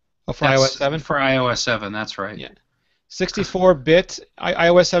iOS 7? For iOS 7, that's right. Yeah. 64-bit,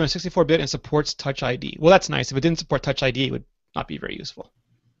 iOS 7 64-bit and supports Touch ID. Well, that's nice. If it didn't support Touch ID, it would not be very useful.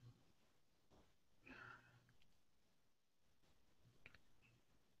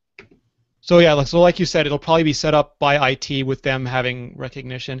 So yeah, so like you said, it'll probably be set up by IT with them having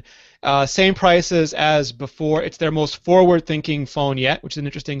recognition. Same prices as before. It's their most forward-thinking phone yet, which is an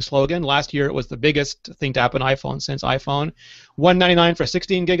interesting slogan. Last year, it was the biggest thing to happen iPhone since iPhone. $199 for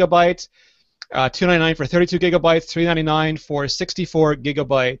 16 gigabytes. $299 for 32 gigabytes, $399 for 64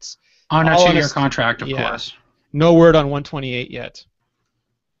 gigabytes. On a 2-year contract, of course. No word on 128 yet.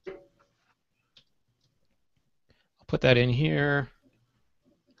 I'll put that in here.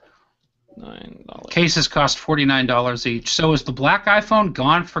 $9. Cases cost $49 each. So is the black iPhone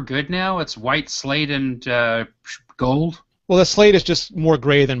gone for good now? It's white, slate, and gold? Well, the slate is just more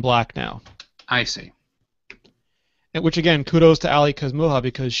gray than black now. I see. Which, again, kudos to Ali Kazmuha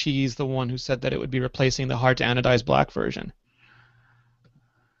because she's the one who said that it would be replacing the hard-to-anodize black version.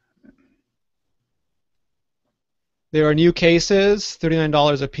 There are new cases,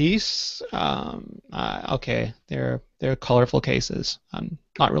 $39 a piece. Okay, they're colorful cases. I'm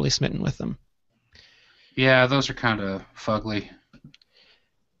not really smitten with them. Yeah, those are kind of fugly.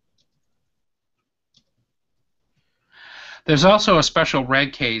 There's also a special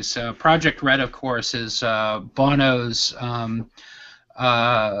Red case. Project Red, of course, is Bono's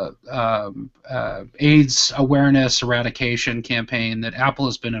AIDS awareness eradication campaign that Apple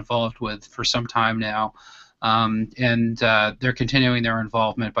has been involved with for some time now. And they're continuing their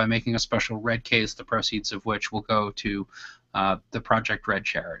involvement by making a special Red case, the proceeds of which will go to the Project Red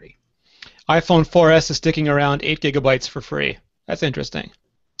charity. iPhone 4S is sticking around 8 gigabytes for free. That's interesting.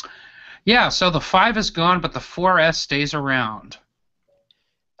 Yeah, so the 5 is gone, but the 4S stays around.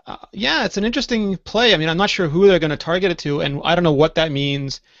 Yeah, it's an interesting play. I mean, I'm not sure who they're going to target it to, and I don't know what that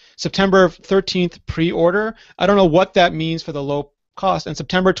means. September 13th pre-order. I don't know what that means for the low cost. And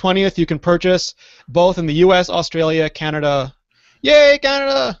September 20th, you can purchase both in the U.S., Australia, Canada. Yay,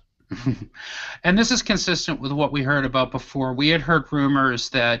 Canada! And this is consistent with what we heard about before. We had heard rumors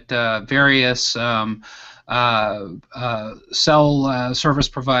that various cell service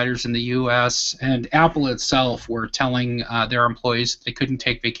providers in the U.S. and Apple itself were telling their employees that they couldn't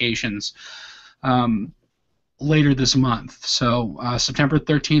take vacations later this month. So September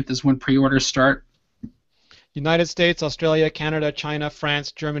 13th is when pre-orders start. United States, Australia, Canada, China,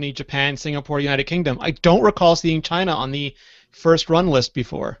 France, Germany, Japan, Singapore, United Kingdom. I don't recall seeing China on the first run list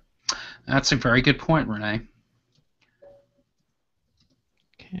before. That's a very good point, Renee.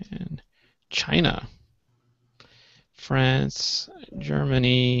 And China, France,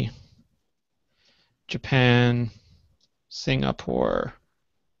 Germany, Japan, Singapore,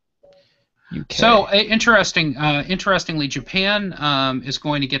 UK. So interestingly, Japan is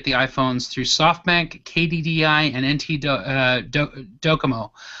going to get the iPhones through SoftBank, KDDI, and NT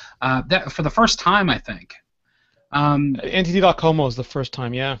Docomo. That for the first time, I think. NTT Docomo is the first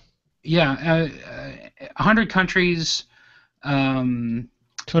time, yeah. Yeah, 100 countries um,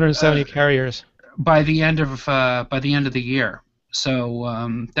 270 uh, carriers. by the end of the year.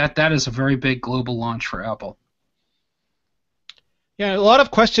 So that is a very big global launch for Apple. Yeah, a lot of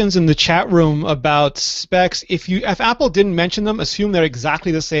questions in the chat room about specs. If Apple didn't mention them, assume they're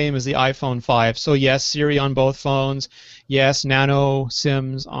exactly the same as the iPhone 5. So yes, Siri on both phones. Yes, Nano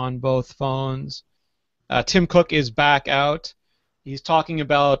SIMs on both phones. Tim Cook is back out. He's talking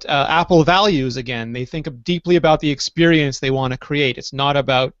about Apple values again. They think deeply about the experience they want to create. It's not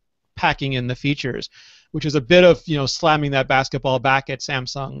about packing in the features, which is a bit of slamming that basketball back at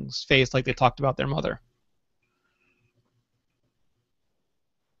Samsung's face, like they talked about their mother.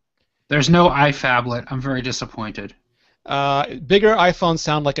 There's no iPhablet. I'm very disappointed. Bigger iPhones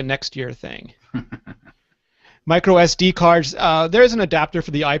sound like a next year thing. Micro SD cards. There's an adapter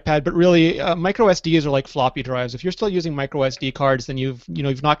for the iPad, but really, micro SDs are like floppy drives. If you're still using micro SD cards, then you've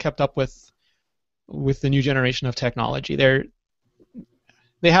not kept up with the new generation of technology.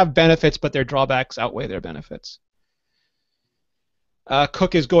 They have benefits, but their drawbacks outweigh their benefits.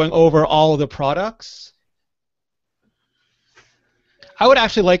 Cook is going over all of the products. I would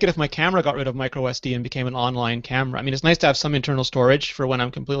actually like it if my camera got rid of micro SD and became an online camera. I mean, it's nice to have some internal storage for when I'm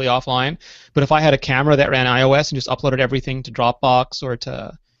completely offline, but if I had a camera that ran iOS and just uploaded everything to Dropbox or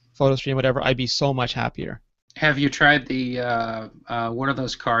to PhotoStream, whatever, I'd be so much happier. Have you tried the what are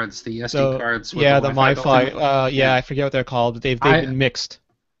those cards? The SD So cards with the yeah, the Wi-Fi built in? MiFi, yeah, Yeah, I forget what they're called. They've I been mixed.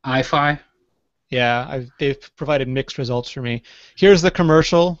 iFi. Yeah, they've provided mixed results for me. Here's the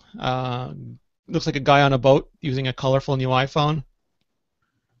commercial. Looks like a guy on a boat using a colorful new iPhone.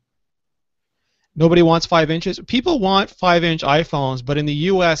 Nobody wants 5 inches. People want 5-inch iPhones, but in the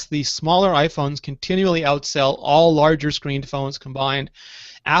US, the smaller iPhones continually outsell all larger screened phones combined.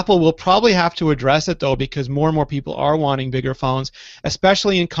 Apple will probably have to address it, though, because more and more people are wanting bigger phones,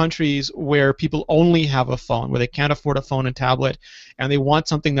 especially in countries where people only have a phone, where they can't afford a phone and tablet, and they want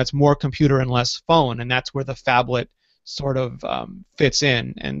something that's more computer and less phone, and that's where the phablet sort of fits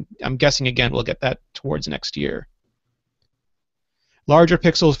in. And I'm guessing, again, we'll get that towards next year. Larger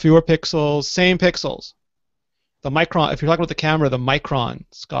pixels, fewer pixels, same pixels. The micron, if you're talking about the camera, the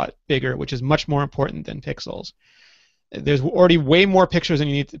microns got bigger, which is much more important than pixels. There's already way more pixels than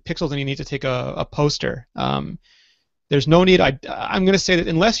you need to take a poster. There's no need. I'm going to say that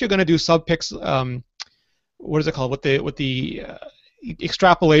unless you're going to do subpixel, what is it called? With the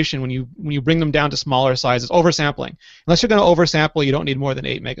extrapolation when you bring them down to smaller sizes, oversampling. Unless you're going to oversample, you don't need more than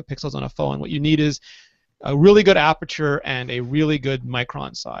 8 megapixels on a phone. What you need is a really good aperture and a really good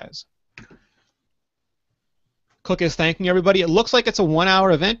micron size. Cook is thanking everybody. It looks like it's a 1-hour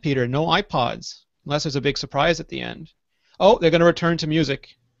event, Peter. No iPods, unless there's a big surprise at the end. Oh, they're going to return to music.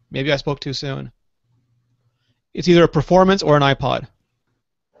 Maybe I spoke too soon. It's either a performance or an iPod.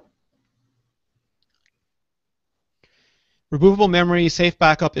 Removable memory, safe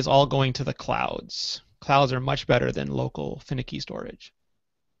backup is all going to the clouds. Clouds are much better than local finicky storage.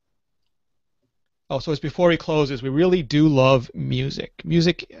 Oh, so as before he closes, we really do love music.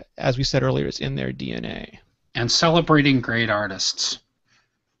 Music, as we said earlier, is in their DNA. And celebrating great artists.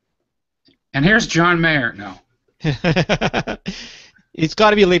 And here's John Mayer. No. It's got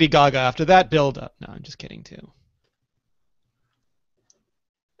to be Lady Gaga after that build-up. No, I'm just kidding, too.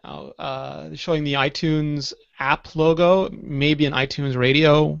 Now, showing the iTunes app logo, maybe an iTunes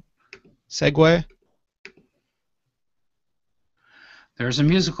radio segue. There's a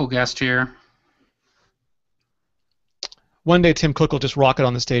musical guest here. One day Tim Cook will just rock it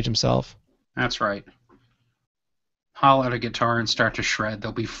on the stage himself. That's right. Haul out a guitar and start to shred.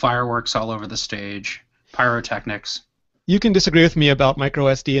 There'll be fireworks all over the stage. Pyrotechnics. You can disagree with me about micro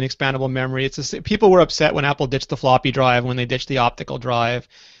SD and expandable memory. People were upset when Apple ditched the floppy drive, when they ditched the optical drive.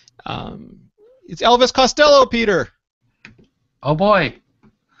 It's Elvis Costello, Peter. Oh boy.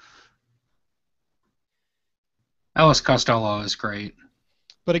 Elvis Costello is great.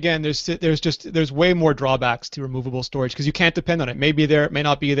 But again, there's way more drawbacks to removable storage because you can't depend on it. It may be there, it may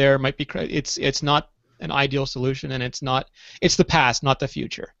not be there. It might be it's not an ideal solution, and it's the past, not the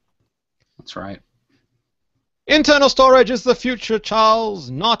future. That's right. Internal storage is the future, Charles,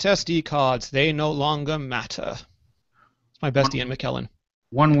 not SD cards. They no longer matter. It's my best Ian McKellen.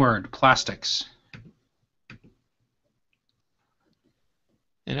 One word: plastics.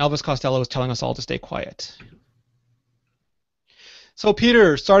 And Elvis Costello is telling us all to stay quiet. So,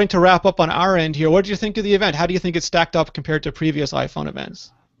 Peter, starting to wrap up on our end here, what did you think of the event? How do you think it stacked up compared to previous iPhone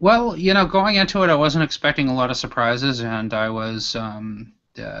events? Well, going into it, I wasn't expecting a lot of surprises, and I was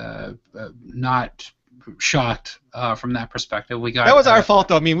not shocked from that perspective. That was our fault,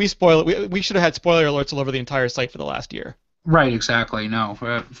 though. I mean, we should have had spoiler alerts all over the entire site for the last year. Right, exactly. No,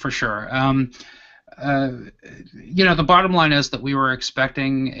 for sure. Uh, the bottom line is that we were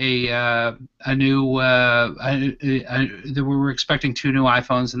expecting a new that we were expecting two new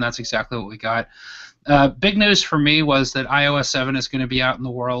iPhones, and that's exactly what we got. Big news for me was that iOS 7 is going to be out in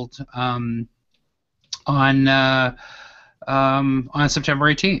the world on on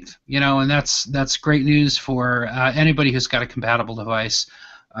September 18th. And that's great news for anybody who's got a compatible device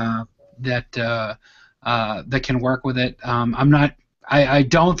uh, that can work with it. I'm not. I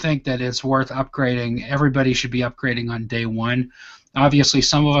don't think that it's worth upgrading. Everybody should be upgrading on day one. Obviously,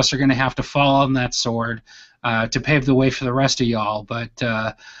 some of us are going to have to fall on that sword to pave the way for the rest of y'all. But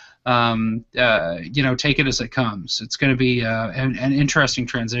take it as it comes. It's going to be an interesting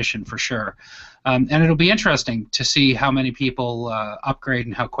transition for sure, and it'll be interesting to see how many people upgrade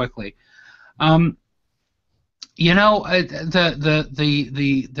and how quickly. Um, the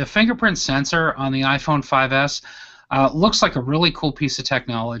fingerprint sensor on the iPhone 5S looks like a really cool piece of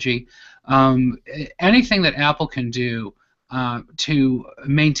technology. Anything that Apple can do to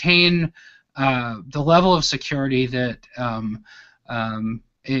maintain the level of security that an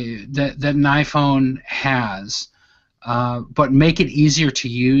iPhone has, but make it easier to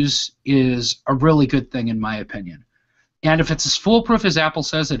use is a really good thing in my opinion. And if it's as foolproof as Apple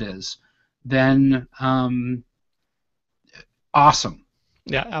says it is, then awesome.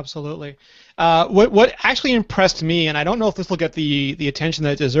 Yeah, absolutely. What actually impressed me, and I don't know if this will get the attention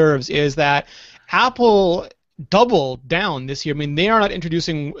that it deserves, is that Apple doubled down this year. I mean, they are not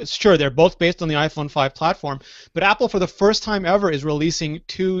introducing. Sure, they're both based on the iPhone 5 platform, but Apple, for the first time ever, is releasing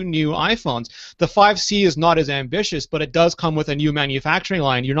two new iPhones. The 5C is not as ambitious, but it does come with a new manufacturing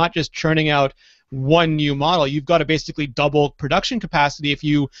line. You're not just churning out one new model. You've got to basically double production capacity if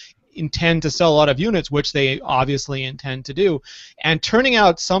you intend to sell a lot of units, which they obviously intend to do. And turning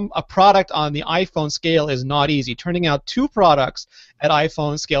out a product on the iPhone scale is not easy. Turning out two products at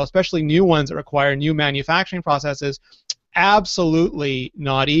iPhone scale, especially new ones that require new manufacturing processes, absolutely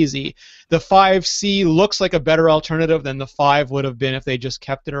not easy. The 5C looks like a better alternative than the 5 would have been if they just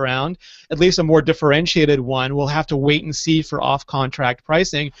kept it around. At least a more differentiated one. We'll have to wait and see for off-contract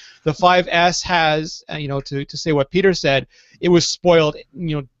pricing. The 5S has, to say what Peter said, it was spoiled,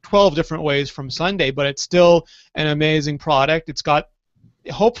 12 different ways from Sunday, but it's still an amazing product. It's got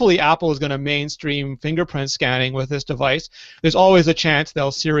hopefully Apple is going to mainstream fingerprint scanning with this device. There's always a chance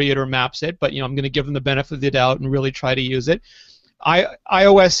they'll Siri it or Maps it, but I'm going to give them the benefit of the doubt and really try to use it.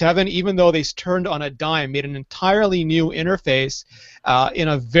 iOS 7, even though they turned on a dime, made an entirely new interface in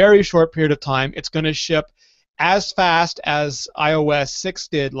a very short period of time. It's going to ship as fast as iOS 6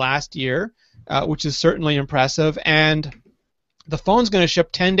 did last year, which is certainly impressive. And the phone's going to ship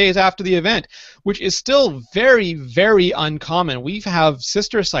 10 days after the event, which is still very, very uncommon. We have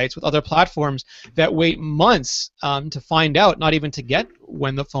sister sites with other platforms that wait months to find out, not even to get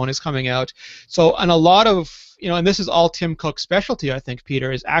when the phone is coming out. So, and a lot of, and this is all Tim Cook's specialty, I think,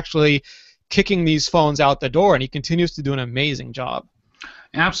 Peter, is actually kicking these phones out the door, and he continues to do an amazing job.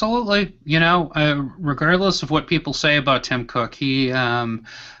 Absolutely. Regardless of what people say about Tim Cook, he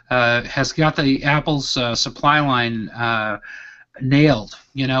has got the Apple's supply line nailed.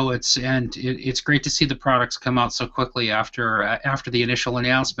 It's great to see the products come out so quickly after the initial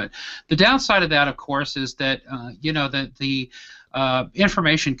announcement. The downside of that, of course, is that that the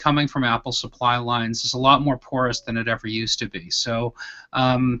information coming from Apple supply lines is a lot more porous than it ever used to be. So,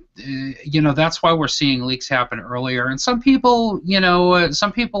 that's why we're seeing leaks happen earlier. And some people,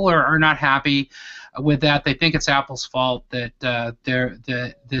 are not happy with that. They think it's Apple's fault that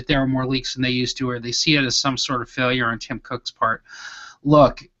there are more leaks than they used to, or they see it as some sort of failure on Tim Cook's part.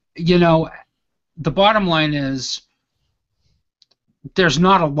 Look, the bottom line is there's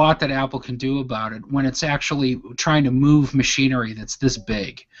not a lot that Apple can do about it when it's actually trying to move machinery that's this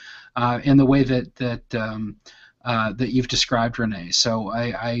big, in the way that you've described, Renee. So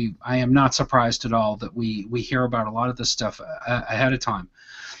I am not surprised at all that we hear about a lot of this stuff ahead of time.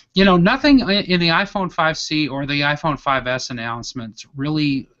 Nothing in the iPhone 5C or the iPhone 5S announcements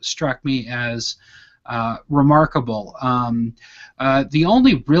really struck me as remarkable. The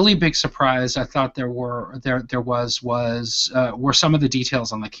only really big surprise I thought were some of the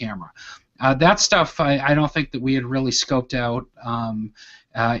details on the camera. That stuff I don't think that we had really scoped out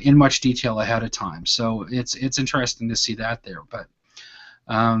in much detail ahead of time. So it's interesting to see that there, but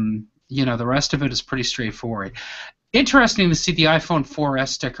the rest of it is pretty straightforward. Interesting to see the iPhone 4S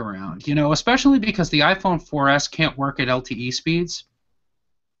stick around, especially because the iPhone 4S can't work at LTE speeds.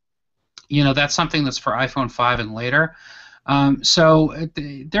 That's something that's for iPhone 5 and later.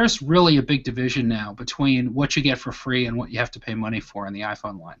 There's really a big division now between what you get for free and what you have to pay money for in the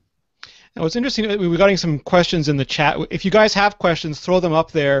iPhone line. Now, what's interesting, we were getting some questions in the chat. If you guys have questions, throw them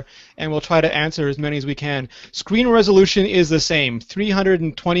up there, and we'll try to answer as many as we can. Screen resolution is the same,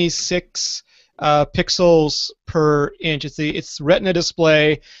 326 pixels per inch. It's Retina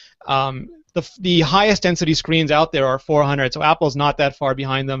display. The highest density screens out there are 400, so Apple's not that far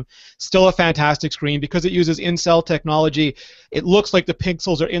behind them. Still a fantastic screen because it uses in-cell technology. It looks like the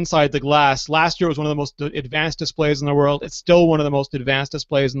pixels are inside the glass. Last year it was one of the most advanced displays in the world. It's still one of the most advanced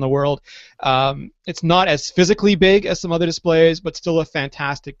displays in the world. It's not as physically big as some other displays, but still a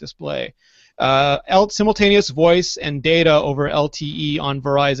fantastic display. Simultaneous voice and data over LTE on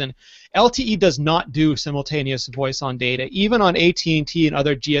Verizon. LTE does not do simultaneous voice on data. Even on AT&T and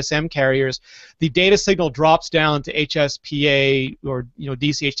other GSM carriers, the data signal drops down to HSPA or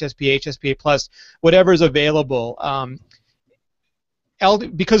DC HSPA, HSPA plus, whatever is available.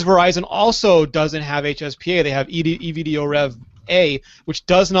 Because Verizon also doesn't have HSPA, they have EVDO Rev A, which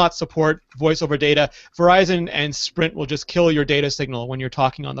does not support voice over data. Verizon and Sprint will just kill your data signal when you're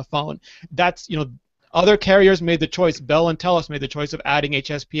talking on the phone. That's, other carriers made the choice. Bell and Telus made the choice of adding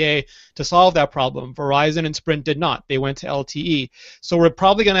HSPA to solve that problem. Verizon and Sprint did not. They went to LTE. So we're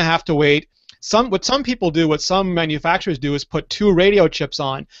probably going to have to wait. What some people do, what some manufacturers do, is put two radio chips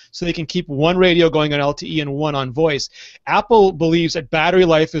on so they can keep one radio going on LTE and one on voice. Apple believes that battery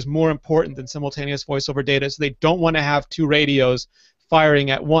life is more important than simultaneous voice over data, so they don't want to have two radios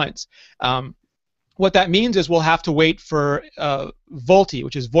firing at once. What that means is we'll have to wait for VoLTE,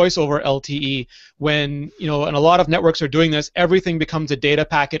 which is voice over LTE. When, and a lot of networks are doing this, everything becomes a data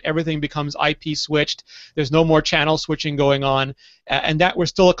packet, everything becomes IP switched. There's no more channel switching going on, and that we're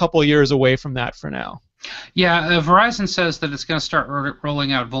still a couple of years away from that for now. Yeah, Verizon says that it's going to start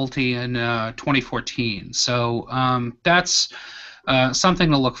rolling out VoLTE in 2014. So that's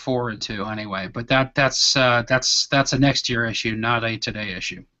something to look forward to anyway. But that's a next year issue, not a today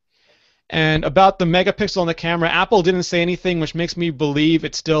issue. And about the megapixel on the camera, Apple didn't say anything, which makes me believe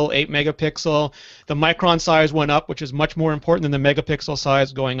it's still 8 megapixel. The micron size went up, which is much more important than the megapixel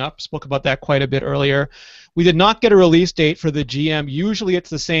size going up. Spoke about that quite a bit earlier. We did not get a release date for the GM. Usually it's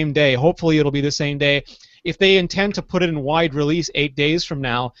the same day. Hopefully it'll be the same day. If they intend to put it in wide release 8 days from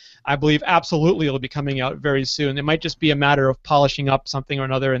now, I believe absolutely it'll be coming out very soon. It might just be a matter of polishing up something or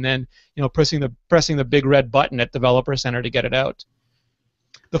another and then pressing the big red button at Developer Center to get it out.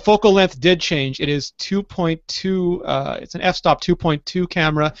 The focal length did change. It is 2.2. It's an f-stop 2.2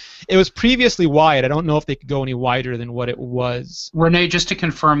 camera. It was previously wide. I don't know if they could go any wider than what it was. Renee, just to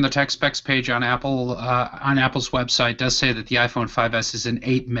confirm, the tech specs page on Apple's website does say that the iPhone 5S is an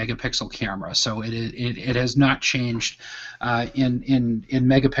 8 megapixel camera, so it has not changed in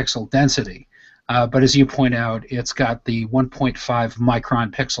megapixel density. But as you point out, it's got the 1.5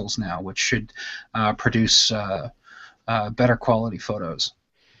 micron pixels now, which should produce better quality photos.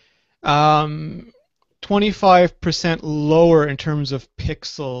 25% lower in terms of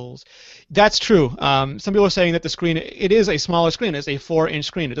pixels. That's true. Some people are saying that the screen, it is a smaller screen. It's a 4-inch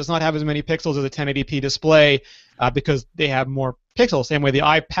screen. It does not have as many pixels as a 1080p display because they have more pixels. Same way the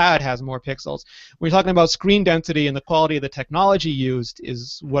iPad has more pixels. When you're talking about screen density and the quality of the technology used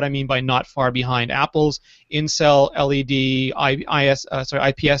is what I mean by not far behind. Apple's in-cell LED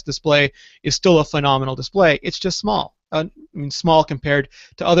IPS display is still a phenomenal display. It's just small. Small compared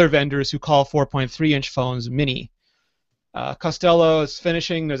to other vendors who call 4.3-inch phones mini. Costello is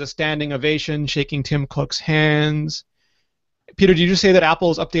finishing. There's a standing ovation, shaking Tim Cook's hands. Peter, did you just say that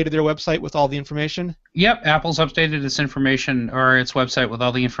Apple's updated their website with all the information? Yep, Apple's updated its information or its website with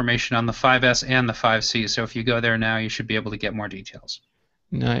all the information on the 5S and the 5C. So if you go there now, you should be able to get more details.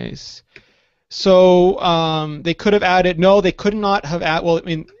 Nice. So they could have added. No, they could not have added. Well,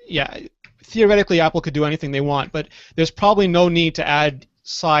 yeah. Theoretically, Apple could do anything they want, but there's probably no need to add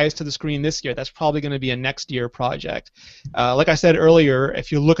size to the screen this year. That's probably going to be a next year project. Like I said earlier,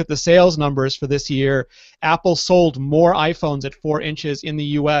 if you look at the sales numbers for this year, Apple sold more iPhones at 4 inches in the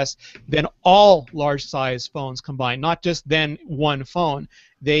US than all large size phones combined, not just then one phone.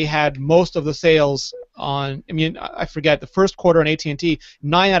 They had most of the sales on, I forget, the first quarter on AT&T,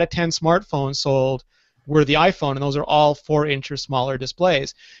 9 out of 10 smartphones sold were the iPhone, and those are all 4-inch or smaller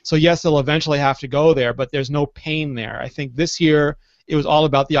displays. So yes, they'll eventually have to go there, but there's no pain there. I think this year it was all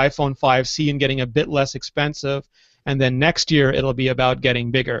about the iPhone 5C and getting a bit less expensive, and then next year it'll be about getting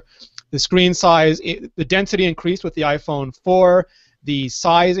bigger. The screen size, the density increased with the iPhone 4, the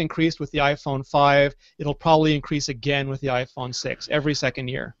size increased with the iPhone 5. It'll probably increase again with the iPhone 6 every second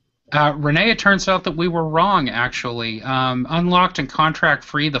year. Renee, it turns out that we were wrong, actually. Unlocked and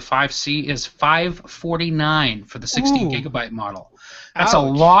contract-free, the 5C is $549 for the 16-gigabyte model. That's Ouch. a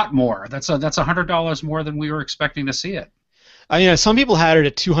lot more. That's $100 more than we were expecting to see it. Some people had it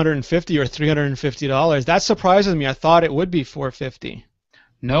at 250 or $350. That surprises me. I thought it would be 450.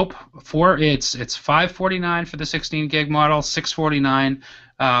 Nope. It's 549 for the 16 gig model, 649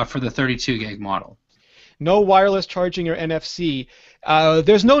 for the 32 gig model. No wireless charging or NFC.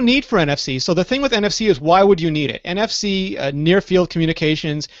 There's no need for NFC. So the thing with NFC is, why would you need it? NFC, near field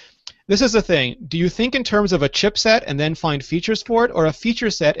communications. This is the thing. Do you think in terms of a chipset and then find features for it, or a feature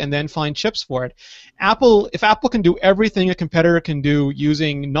set and then find chips for it? If Apple can do everything a competitor can do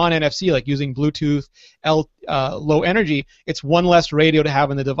using non-NFC, like using Bluetooth, low energy, it's one less radio to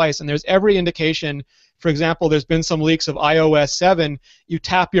have in the device. And there's every indication. For example, there's been some leaks of iOS 7. You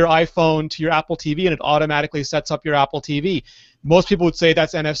tap your iPhone to your Apple TV and it automatically sets up your Apple TV. Most people would say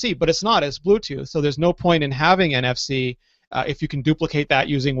that's NFC, but it's not. It's Bluetooth. So there's no point in having NFC if you can duplicate that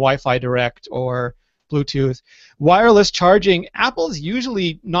using Wi-Fi Direct or Bluetooth. Wireless charging, Apple's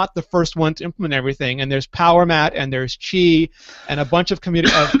usually not the first one to implement everything, and there's PowerMat and there's Qi and a bunch of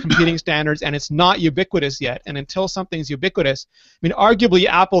competing standards, and it's not ubiquitous yet. And until something's ubiquitous, I mean, arguably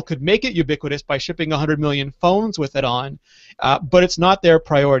Apple could make it ubiquitous by shipping 100 million phones with it on, but it's not their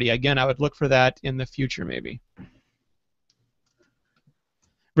priority. Again, I would look for that in the future maybe.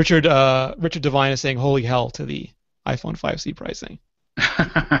 Richard Devine is saying, holy hell to the iPhone 5C pricing.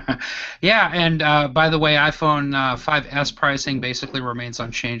 Yeah, and by the way, iPhone 5S pricing basically remains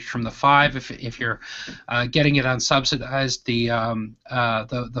unchanged from the 5. If you're getting it unsubsidized, the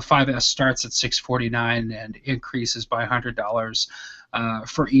 5S starts at $649 and increases by $100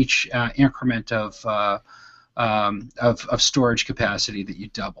 for each increment of storage capacity that you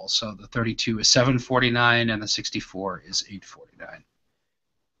double. So the 32 is $749 and the 64 is $849.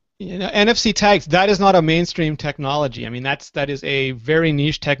 NFC tags, that is not a mainstream technology. I mean, that is a very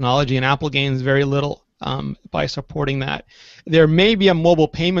niche technology, and Apple gains very little by supporting that. There may be a mobile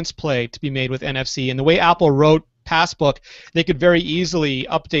payments play to be made with NFC, and the way Apple wrote Passbook, they could very easily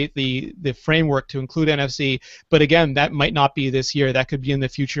update the framework to include NFC, but again, that might not be this year. That could be in the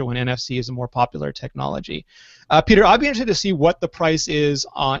future when NFC is a more popular technology. Peter, I'd be interested to see what the price is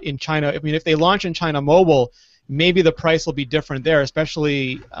in China. I mean, if they launch in China Mobile, maybe the price will be different there,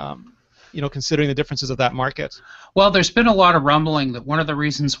 especially considering the differences of that market. Well, there's been a lot of rumbling that one of the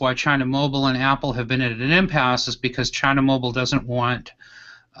reasons why China Mobile and Apple have been at an impasse is because China Mobile doesn't want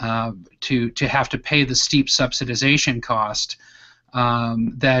to have to pay the steep subsidization cost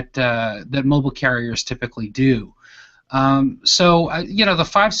that mobile carriers typically do. So the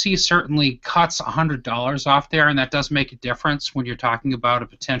 5C certainly cuts $100 off there, and that does make a difference when you're talking about a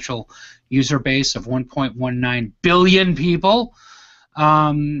potential user base of 1.19 billion people.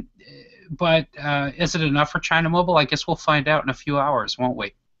 But is it enough for China Mobile? I guess we'll find out in a few hours, won't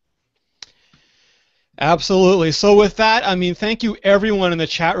we? Absolutely. So with that, I mean, thank you everyone in the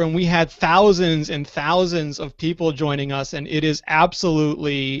chat room. We had thousands and thousands of people joining us, and it is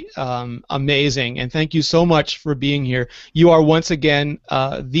absolutely amazing. And thank you so much for being here. You are once again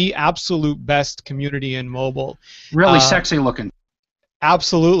the absolute best community in mobile. Really sexy looking.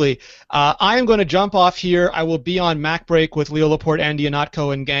 Absolutely. I am going to jump off here. I will be on Mac Break with Leo Laporte, Andy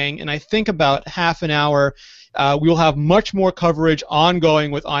Ihnatko, and gang, and I think about half an hour. We will have much more coverage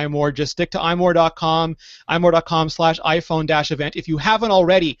ongoing with iMore. Just stick to iMore.com, imore.com/iPhone-event. If you haven't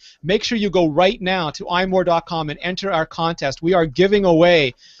already, make sure you go right now to imore.com and enter our contest. We are giving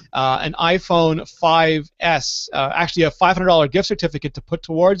away an iPhone 5S, actually a $500 gift certificate to put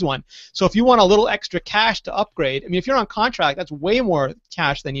towards one. So if you want a little extra cash to upgrade, I mean, if you're on contract, that's way more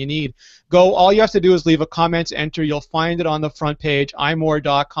cash than you need. All you have to do is leave a comment to enter. You'll find it on the front page,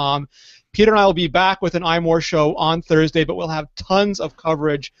 imore.com. Peter and I will be back with an iMore show on Thursday, but we'll have tons of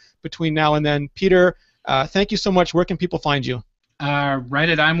coverage between now and then. Peter, thank you so much. Where can people find you? Right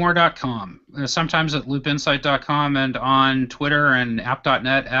at imore.com, sometimes at loopinsight.com, and on Twitter and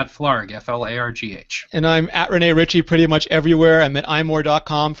app.net at Flarg, F-L-A-R-G-H. And I'm at Rene Ritchie pretty much everywhere. I'm at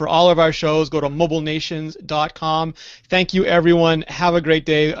imore.com. For all of our shows, go to mobilenations.com. Thank you, everyone. Have a great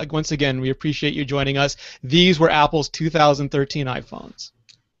day. Once again, we appreciate you joining us. These were Apple's 2013 iPhones.